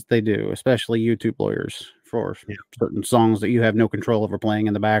yes, they do, especially YouTube lawyers for certain songs that you have no control over playing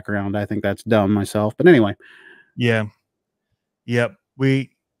in the background. I think that's dumb myself. But anyway. Yeah. Yep. We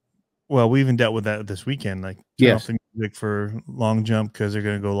even dealt with that this weekend. Like, turn off the music for Long Jump because they're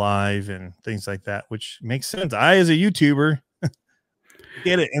going to go live and things like that, which makes sense. I, as a YouTuber,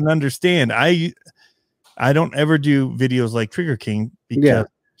 get it and understand. I don't ever do videos like Trigger King because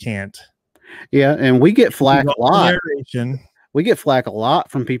I can't. Yeah, and we get flack a lot. Narration. We get flack a lot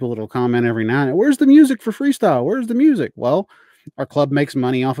from people that will comment every now and then. Where's the music for freestyle? Where's the music? Well, our club makes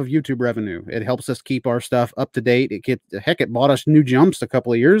money off of YouTube revenue. It helps us keep our stuff up to date. It bought us new jumps a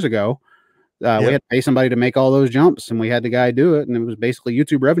couple of years ago. We had to pay somebody to make all those jumps, and we had the guy do it, and it was basically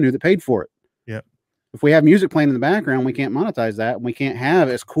YouTube revenue that paid for it. Yep. If we have music playing in the background, we can't monetize that, and we can't have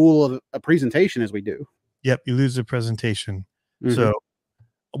as cool of a presentation as we do. Yep, you lose the presentation. So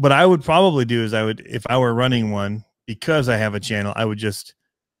what I would probably do is if I were running one, because I have a channel, I would just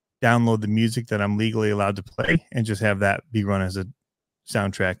download the music that I'm legally allowed to play and just have that be run as a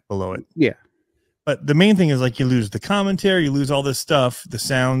soundtrack below it. Yeah. But the main thing is, like, you lose the commentary, you lose all this stuff, the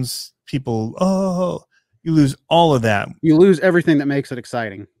sounds, people, you lose all of that. You lose everything that makes it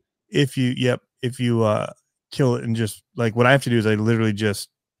exciting. If you kill it, and just like what I have to do is I literally just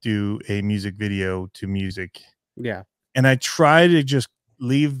do a music video to music. Yeah. And I try to just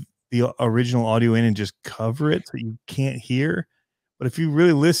leave the original audio in and just cover it so you can't hear. But if you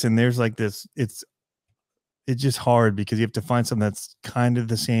really listen, there's like this, it's just hard because you have to find something that's kind of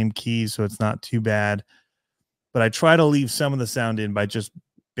the same keys, so it's not too bad. But I try to leave some of the sound in by just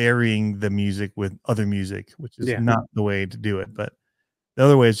burying the music with other music, which is not the way to do it. But the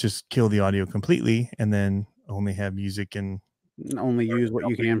other way is just kill the audio completely and then only have music and only use what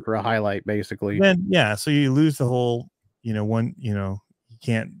you can for a highlight, basically. Then so you lose the whole, you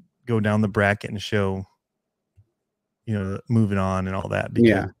can't go down the bracket and show, moving on and all that,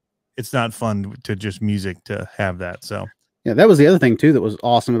 because it's not fun to just music to have that. So yeah, that was the other thing too that was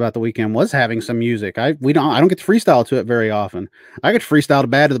awesome about the weekend, was having some music. I don't get to freestyle to it very often. I get to freestyle to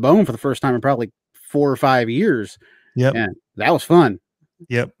Bad to the Bone for the first time in probably 4 or 5 years. Yep. And that was fun.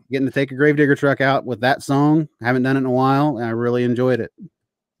 Yep. Getting to take a Gravedigger truck out with that song. Haven't done it in a while, and I really enjoyed it.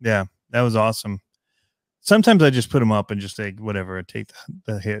 Yeah, that was awesome. Sometimes I just put them up and just say, whatever, take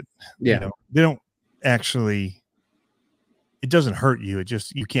the hit. Yeah. They don't actually, it doesn't hurt you. It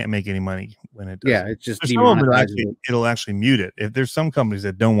just, you can't make any money when it does. Yeah, it's just it'll actually mute it. If there's some companies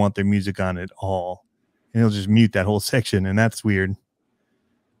that don't want their music on at all, and it'll just mute that whole section, and that's weird.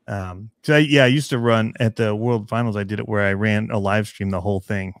 I used to run at the World Finals. I did it where I ran a live stream the whole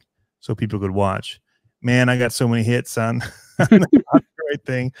thing so people could watch. Man, I got so many hits on the copyright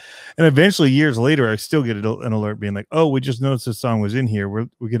thing. And eventually, years later, I still get an alert being like, oh, we just noticed this song was in here. We're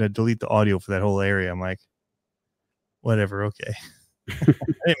going to delete the audio for that whole area. I'm like, whatever. Okay. I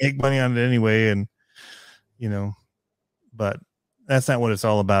didn't make money on it anyway. And, but that's not what it's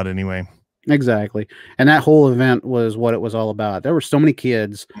all about anyway. Exactly. And that whole event was what it was all about. There were so many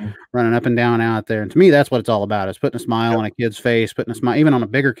kids running up and down out there. And to me, that's what it's all about, is putting a smile on a kid's face, putting a smile, even on a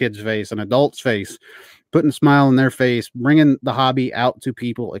bigger kid's face, an adult's face, putting a smile on their face, bringing the hobby out to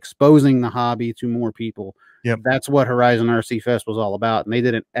people, exposing the hobby to more people. Yep. That's what Horizon RC Fest was all about. And they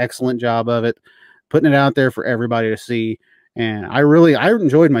did an excellent job of it, putting it out there for everybody to see. And I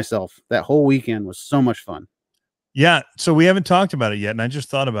enjoyed myself. That whole weekend was so much fun. Yeah, so we haven't talked about it yet, and I just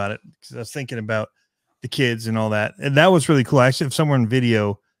thought about it because I was thinking about the kids and all that. And that was really cool. I actually have somewhere in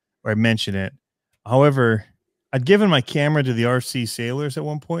video where I mention it. However, I'd given my camera to the RC sailors at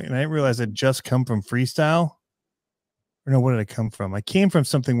one point, and I didn't realize I'd just come from freestyle. Or no, what did I come from? I came from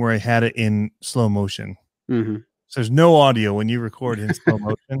something where I had it in slow motion. Mm-hmm. So there's no audio when you record in slow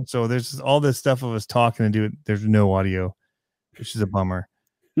motion. So there's all this stuff of us talking and do it. There's no audio, which is a bummer.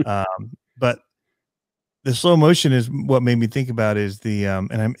 But the slow motion is what made me think about is the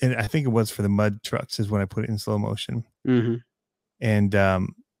and I think it was for the mud trucks is when I put it in slow motion. Mm-hmm. And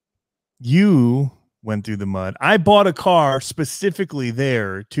you went through the mud. I bought a car specifically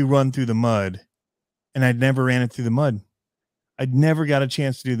there to run through the mud, and I'd never ran it through the mud. I'd never got a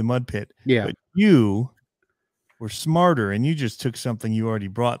chance to do the mud pit. Yeah. But you were smarter, and you just took something you already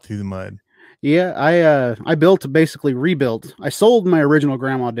brought through the mud. Yeah, I basically rebuilt. I sold my original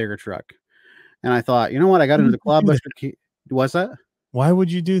grandma digger truck, and I thought, you know what? I got into the Clodbuster key. What's that? Why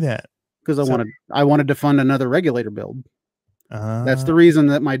would you do that? Because I wanted to fund another regulator build. That's the Uh, reason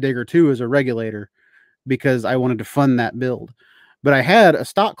that my digger 2 is a regulator, because I wanted to fund that build. But I had a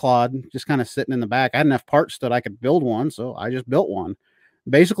stock Clod just kind of sitting in the back. I had enough parts that I could build one, so I just built one.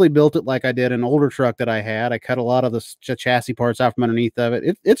 Basically built it like I did an older truck that I had. I cut a lot of the chassis parts out from underneath of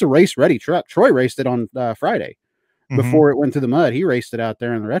it. It's a race-ready truck. Troy raced it on Friday before it went through the mud. He raced it out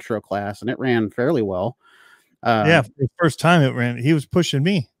there in the retro class, and it ran fairly well. yeah, for the first time it ran. He was pushing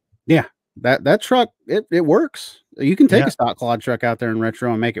me. Yeah, that truck, it works. You can take a stock Clod truck out there in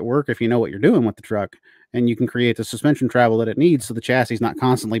retro and make it work if you know what you're doing with the truck, and you can create the suspension travel that it needs so the chassis is not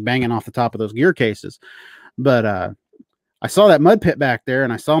constantly banging off the top of those gear cases. But I saw that mud pit back there,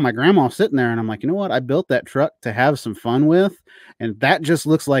 and I saw my grandma sitting there, and I'm like, you know what? I built that truck to have some fun with, and that just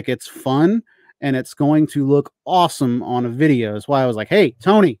looks like it's fun, and it's going to look awesome on a video. That's why I was like, hey,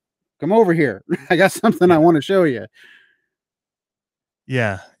 Tony, come over here. I got something I want to show you.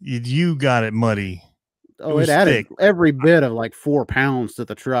 Yeah, you got it muddy. Oh, it added every bit of like 4 pounds to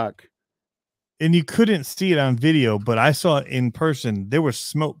the truck. And you couldn't see it on video, but I saw it in person. There was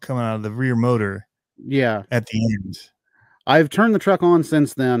smoke coming out of the rear motor. Yeah. At the end. I've turned the truck on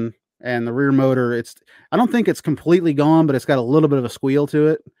since then, and the rear motor, I don't think it's completely gone, but it's got a little bit of a squeal to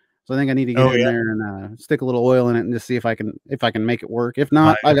it. So I think I need to get in there and stick a little oil in it and just see if I can make it work. If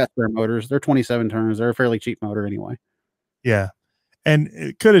not, I got spare motors. They're 27 turns. They're a fairly cheap motor anyway. Yeah. And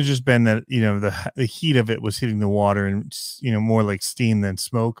it could have just been that, the heat of it was hitting the water and, more like steam than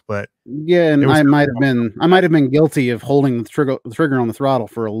smoke. But yeah, and I might have been guilty of holding the trigger on the throttle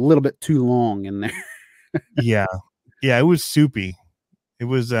for a little bit too long in there. Yeah. Yeah, it was soupy. It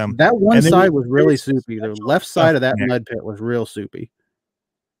was that one side was really soupy. The left side of that mud pit was real soupy.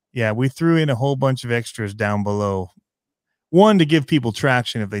 Yeah, we threw in a whole bunch of Xtras down below. One, to give people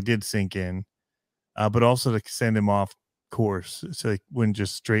traction if they did sink in, but also to send them off course so they wouldn't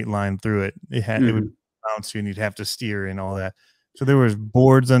just straight line through it. It would bounce you and you'd have to steer and all that. So there was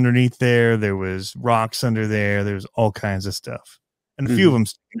boards underneath there. There was rocks under there. There's all kinds of stuff. And a few of them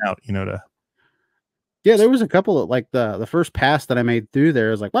sticking out, Yeah, there was a couple of like the first pass that I made through there.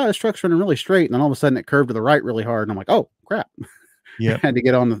 I was like, wow, this truck's running really straight. And then all of a sudden it curved to the right really hard. And I'm like, oh crap. Yeah. I had to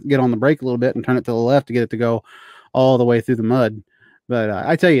get on the brake a little bit and turn it to the left to get it to go all the way through the mud. But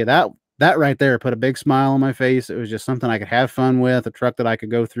I tell you, that right there put a big smile on my face. It was just something I could have fun with, a truck that I could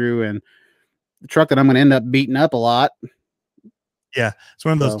go through, and the truck that I'm going to end up beating up a lot. Yeah. It's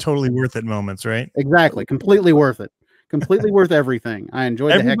one of those totally worth it moments, right? Exactly. Completely worth it. Completely worth everything. I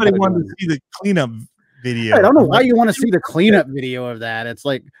enjoyed it. Everybody wanted to see the cleanup video. I don't know why you want to see the cleanup video of that. It's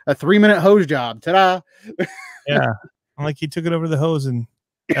like a 3-minute hose job. Ta-da. Yeah. I'm like, he took it over the hose, and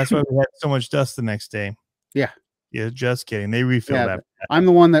that's why we had so much dust the next day. Yeah. Yeah, just kidding. They refilled that. I'm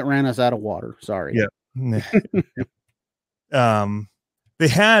the one that ran us out of water. Sorry. Yeah. They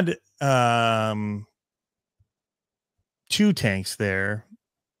had 2 tanks there.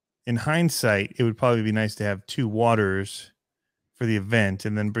 In hindsight, it would probably be nice to have 2 waters for the event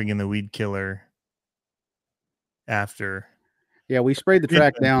and then bring in the weed killer after. Yeah, we sprayed the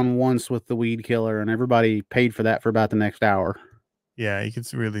track down once with the weed killer, and everybody paid for that for about the next hour. Yeah, you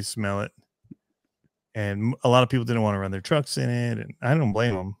could really smell it. And a lot of people didn't want to run their trucks in it, and I don't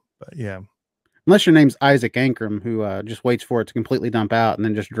blame them. But yeah. Unless your name's Isaac Ankrum, who just waits for it to completely dump out and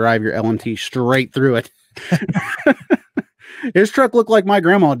then just drive your LMT straight through it. His truck looked like my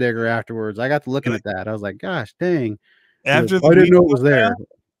grandma digger afterwards. I got to looking at that. I was like, gosh, dang. I didn't know it was there.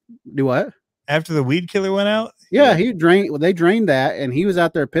 Do what? After the weed killer went out? Yeah, they drained that, and he was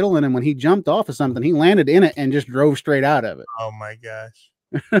out there piddling, and when he jumped off of something, he landed in it and just drove straight out of it. Oh my gosh.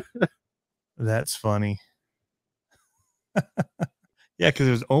 That's funny. Yeah, because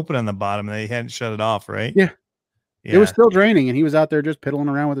it was open on the bottom and they hadn't shut it off, right? Yeah. It was still draining, and he was out there just piddling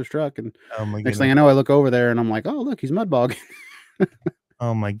around with his truck. And Oh my next goodness. thing I know, I look over there and I'm like, oh, look, he's mud bogging.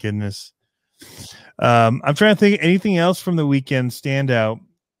 Oh my goodness. I'm trying to think anything else from the weekend stand out.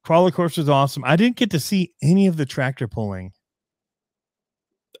 Crawler course was awesome. I didn't get to see any of the tractor pulling.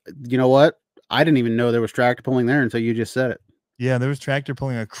 You know what? I didn't even know there was tractor pulling there until you just said it. Yeah, there was tractor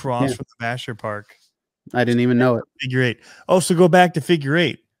pulling across from the Basher Park. I didn't even know it. Figure eight. Oh, so go back to figure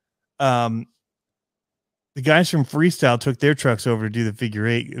eight. The guys from Freestyle took their trucks over to do the figure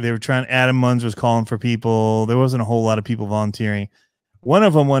eight. They were trying. Adam Munns was calling for people. There wasn't a whole lot of people volunteering. One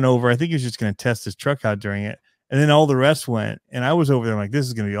of them went over. I think he was just going to test his truck out during it. And then all the rest went. And I was over there. I'm like, this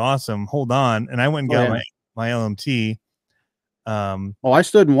is going to be awesome. Hold on. And I went and got my LMT. I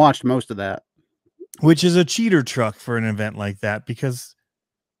stood and watched most of that. Which is a cheater truck for an event like that, because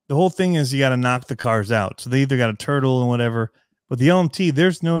the whole thing is you got to knock the cars out. So they either got a turtle and whatever. But the LMT,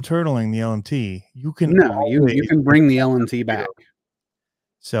 there's no turtling the LMT. You can you can bring the LMT back.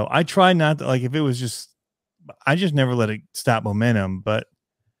 So I try not to, like, if it was just, I just never let it stop momentum, but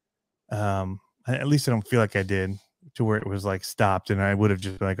at least I don't feel like I did, to where it was like stopped and I would have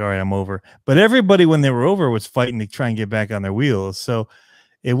just been like, all right, I'm over. But everybody, when they were over, was fighting to try and get back on their wheels. So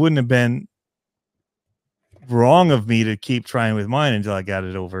it wouldn't have been wrong of me to keep trying with mine until I got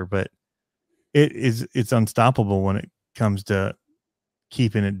it over. But it's unstoppable when it comes to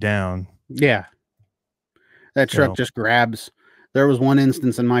keeping it down. Yeah. That truck just grabs. There was one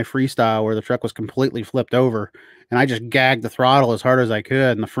instance in my freestyle where the truck was completely flipped over, and I just gagged the throttle as hard as I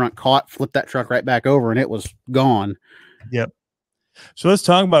could, and the front caught, flipped that truck right back over, and it was gone. Yep. So let's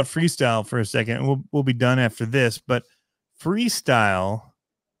talk about freestyle for a second. We'll be done after this, but freestyle,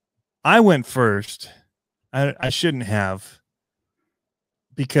 I went first. I shouldn't have,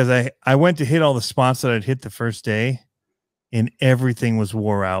 because I went to hit all the spots that I'd hit the first day, and everything was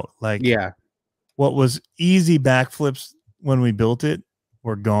wore out. Like, what was easy backflips when we built it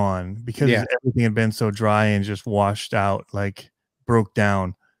were gone, because everything had been so dry and just washed out, like broke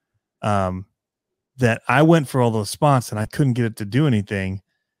down, that I went for all those spots and I couldn't get it to do anything.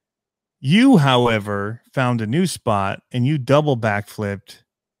 You, however, found a new spot and you double backflipped.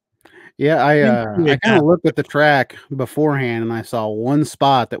 Yeah, I kind of looked at the track beforehand and I saw one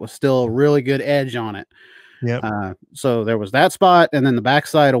spot that was still a really good edge on it. Yep. So there was that spot, and then the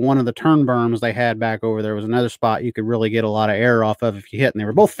backside of one of the turn berms they had back over there was another spot you could really get a lot of air off of if you hit, and they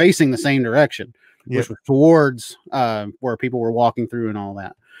were both facing the same direction, which was towards where people were walking through and all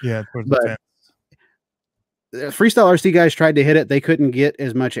that. Yeah, but Freestyle RC guys tried to hit it. They couldn't get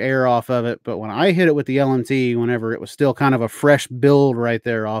as much air off of it, but when I hit it with the LMT, whenever it was still kind of a fresh build right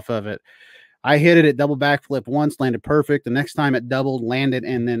there off of it, I hit it at double backflip once, landed perfect. The next time it doubled, landed,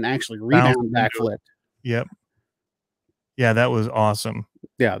 and then actually rebound backflipped. Yep. Yeah, that was awesome.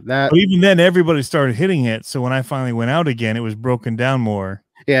 Yeah, but even then, everybody started hitting it. So when I finally went out again, it was broken down more.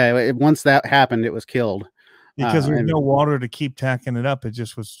 Yeah, once that happened, it was killed. Because there's no water to keep tacking it up. It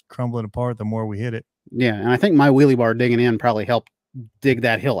just was crumbling apart the more we hit it. Yeah, and I think my wheelie bar digging in probably helped dig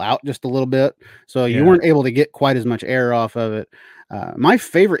that hill out just a little bit. So you weren't able to get quite as much air off of it. My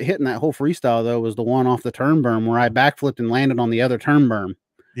favorite hit in that whole freestyle, though, was the one off the turn berm where I backflipped and landed on the other turn berm.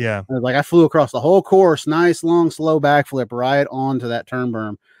 Yeah. Like I flew across the whole course, nice, long, slow backflip right onto that turn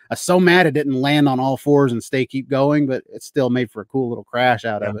berm. I was so mad it didn't land on all fours and keep going, but it still made for a cool little crash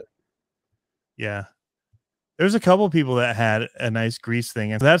out of it. Yeah. There's a couple of people that had a nice grease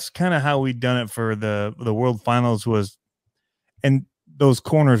thing. And that's kind of how we'd done it for the World Finals was, and those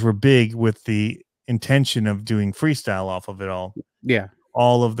corners were big with the intention of doing freestyle off of it all. Yeah.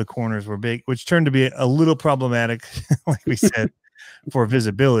 All of the corners were big, which turned to be a little problematic, like we said, for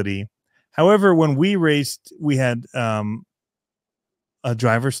visibility. However, when we raced, we had a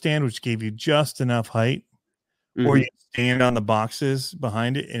driver stand, which gave you just enough height, or you stand on the boxes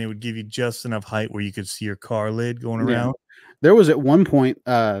behind it, and it would give you just enough height where you could see your car lid going around. There was at one point,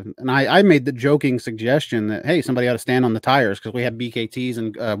 and I made the joking suggestion that, hey, somebody ought to stand on the tires, because we had BKTs,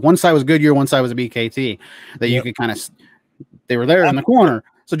 and one side was Goodyear, one side was a BKT, that you could kind of, they were there in the corner.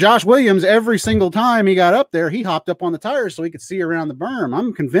 So Josh Williams, every single time he got up there, he hopped up on the tires so he could see around the berm.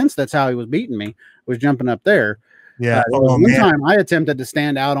 I'm convinced that's how he was beating me, was jumping up there. Yeah. One time I attempted to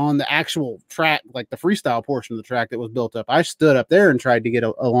stand out on the actual track, like the freestyle portion of the track that was built up. I stood up there and tried to get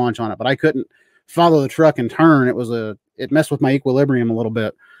a launch on it, but I couldn't follow the truck and turn. It messed with my equilibrium a little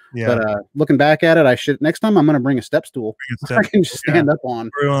bit. Yeah. But looking back at it, next time I'm going to bring a step stool. I can just stand up on.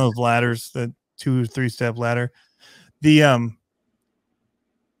 Or one of those ladders, the 2 or 3 step ladder.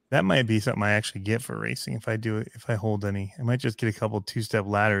 That might be something I actually get for racing if I hold any. I might just get a couple 2-step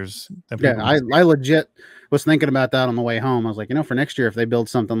ladders. Yeah, I legit was thinking about that on the way home. I was like, for next year, if they build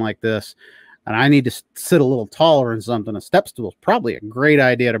something like this, and I need to sit a little taller and something, a step stool is probably a great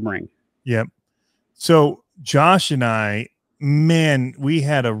idea to bring. Yep. So Josh and I, man, we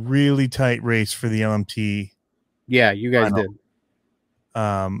had a really tight race for the LMT. Yeah, you guys did.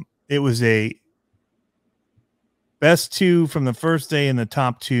 It was a best 2 from the first day and the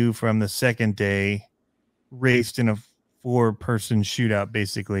top 2 from the second day, raced in a 4-person shootout,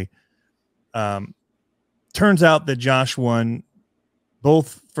 basically. Turns out that Josh won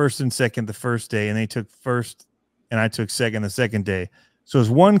both first and second the first day, and they took first and I took second the second day. So it was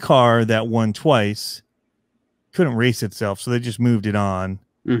one car that won twice, couldn't race itself, so they just moved it on.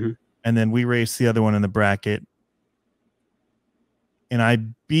 Mm-hmm. And then we raced the other one in the bracket, and I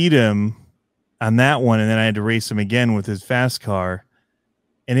beat him on that one, and then I had to race him again with his fast car,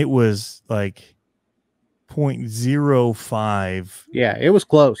 and it was like 0.05. Yeah, it was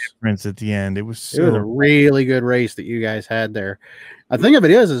close. Difference at the end. It was a really good race that you guys had there. The thing of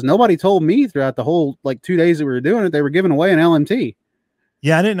it is nobody told me throughout the whole 2 days that we were doing it, they were giving away an LMT.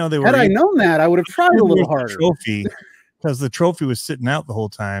 Yeah, I didn't know they were. Had I known that, I would have tried a little harder. Trophy, because the trophy was sitting out the whole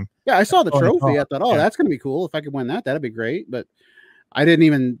time. Yeah, I saw the trophy. I thought, that's going to be cool. If I could win that, that'd be great. But I didn't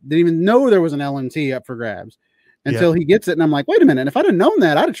even know there was an LMT up for grabs until he gets it, and I'm like, wait a minute. If I'd have known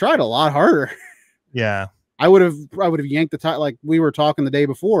that, I'd have tried a lot harder. Yeah, I would have yanked the tire. Like we were talking the day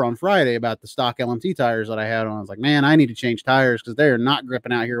before on Friday about the stock LMT tires that I had on. I was like, man, I need to change tires because they are not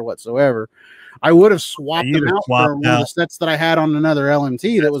gripping out here whatsoever. I would have swapped them out for one of the sets that I had on another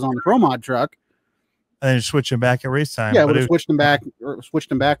LMT that was on the Pro Mod truck. And then switch them back at race time. Yeah, I would have switched them back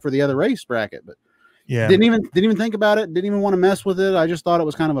for the other race bracket. But yeah, didn't even think about it. Didn't even want to mess with it. I just thought it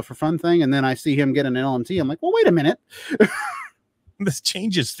was kind of a for fun thing. And then I see him get an LMT. I'm like, well, wait a minute. This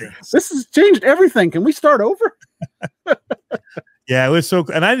changes things. This has changed everything. Can we start over? Yeah, it was so,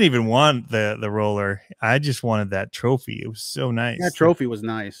 and I didn't even want the roller. I just wanted that trophy. It was so nice. That trophy was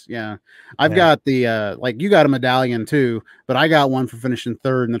nice. Yeah, I've got the you got a medallion too, but I got one for finishing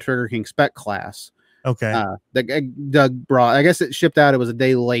third in the Trigger King Spec class. Okay. That Doug brought. I guess it shipped out. It was a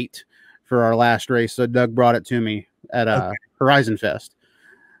day late for our last race, so Doug brought it to me at Horizon Fest.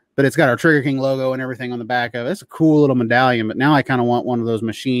 But it's got our Trigger King logo and everything on the back of it. It's a cool little medallion. But now I kind of want one of those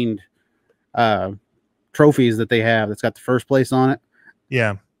machined trophies that they have that's got the first place on it.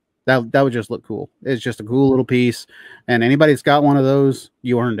 Yeah, that would just look cool. It's just a cool little piece, and anybody that's got one of those,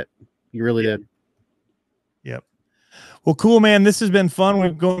 you earned it. You really did. Yep. Well, cool, man. This has been fun.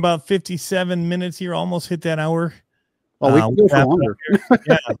 We've gone about 57 minutes here, almost hit that hour. Oh, we can go for longer.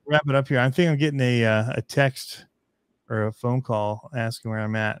 Yeah, wrap it up here. I think I'm getting a text or a phone call asking where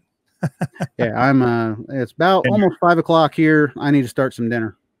I'm at. Yeah, I'm. It's about almost 5 o'clock here. I need to start some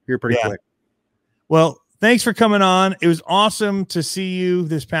dinner here pretty quick. Well, thanks for coming on. It was awesome to see you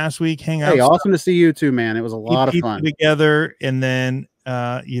this past week. Hang out. Hey, awesome to see you too, man. It was a lot of fun together, and then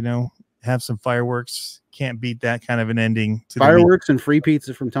have some fireworks. Can't beat that kind of an ending. To fireworks and free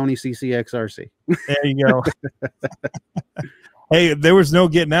pizza from Tony CCxRC. There you go. Hey, there was no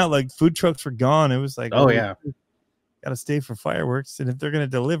getting out. Like food trucks were gone. It was like, oh yeah, got to stay for fireworks, and if they're gonna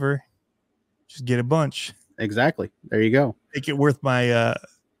deliver, just get a bunch. Exactly. There you go. Make it worth my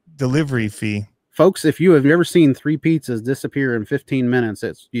delivery fee. Folks, if you have ever seen 3 pizzas disappear in 15 minutes,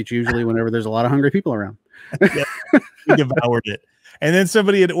 it's usually whenever there's a lot of hungry people around. Yeah, we devoured it. And then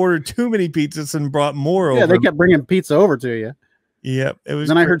somebody had ordered too many pizzas and brought more over. Yeah, they kept bringing pizza over to you. Yep. It was.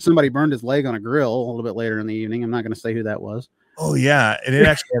 Then I heard somebody burned his leg on a grill a little bit later in the evening. I'm not going to say who that was. Oh, yeah. And it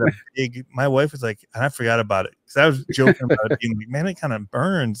actually had a big, my wife was like, and I forgot about it because I was joking about it being like, man, it kind of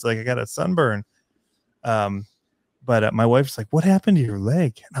burns. Like I got a sunburn. But my wife's like, what happened to your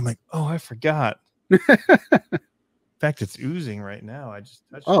leg? And I'm like, oh, I forgot. In fact, it's oozing right now. I just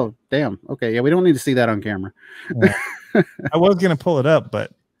touched it. Damn. Okay. Yeah, we don't need to see that on camera. Yeah. I was going to pull it up,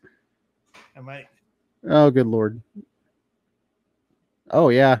 but I might. Oh, good Lord. Oh,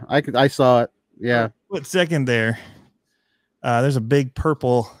 yeah. I saw it. Yeah. What second there? There's a big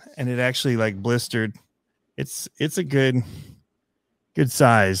purple, and it actually like blistered. It's a good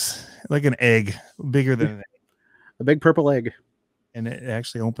size, like an egg, bigger than an egg. A big purple egg. And it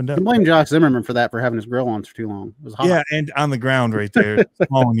actually opened up. You can blame Josh Zimmerman for that, for having his grill on for too long. It was hot. Yeah, and on the ground right there.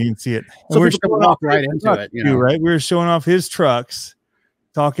 Small one, you can see it. So we're showing off right into it, you know. Right? We were showing off his trucks,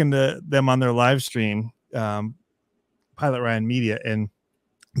 talking to them on their live stream, Pilot Ryan Media, and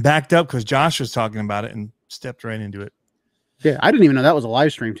backed up because Josh was talking about it and stepped right into it. Yeah, I didn't even know that was a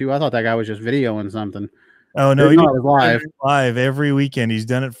live stream too. I thought that guy was just videoing something. Oh no, he was live every weekend. He's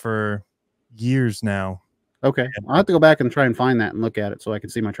done it for years now. Okay, I'll have to go back and try and find that and look at it so I can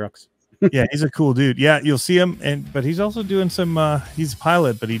see my trucks. Yeah, he's a cool dude. Yeah, you'll see him, but he's also doing some. He's a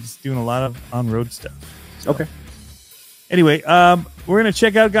pilot, but he's doing a lot of on-road stuff. So. Okay. Anyway, we're going to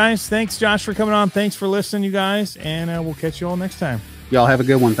check out, guys. Thanks, Josh, for coming on. Thanks for listening, you guys. And we'll catch you all next time. Y'all have a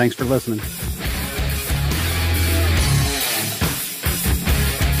good one. Thanks for listening.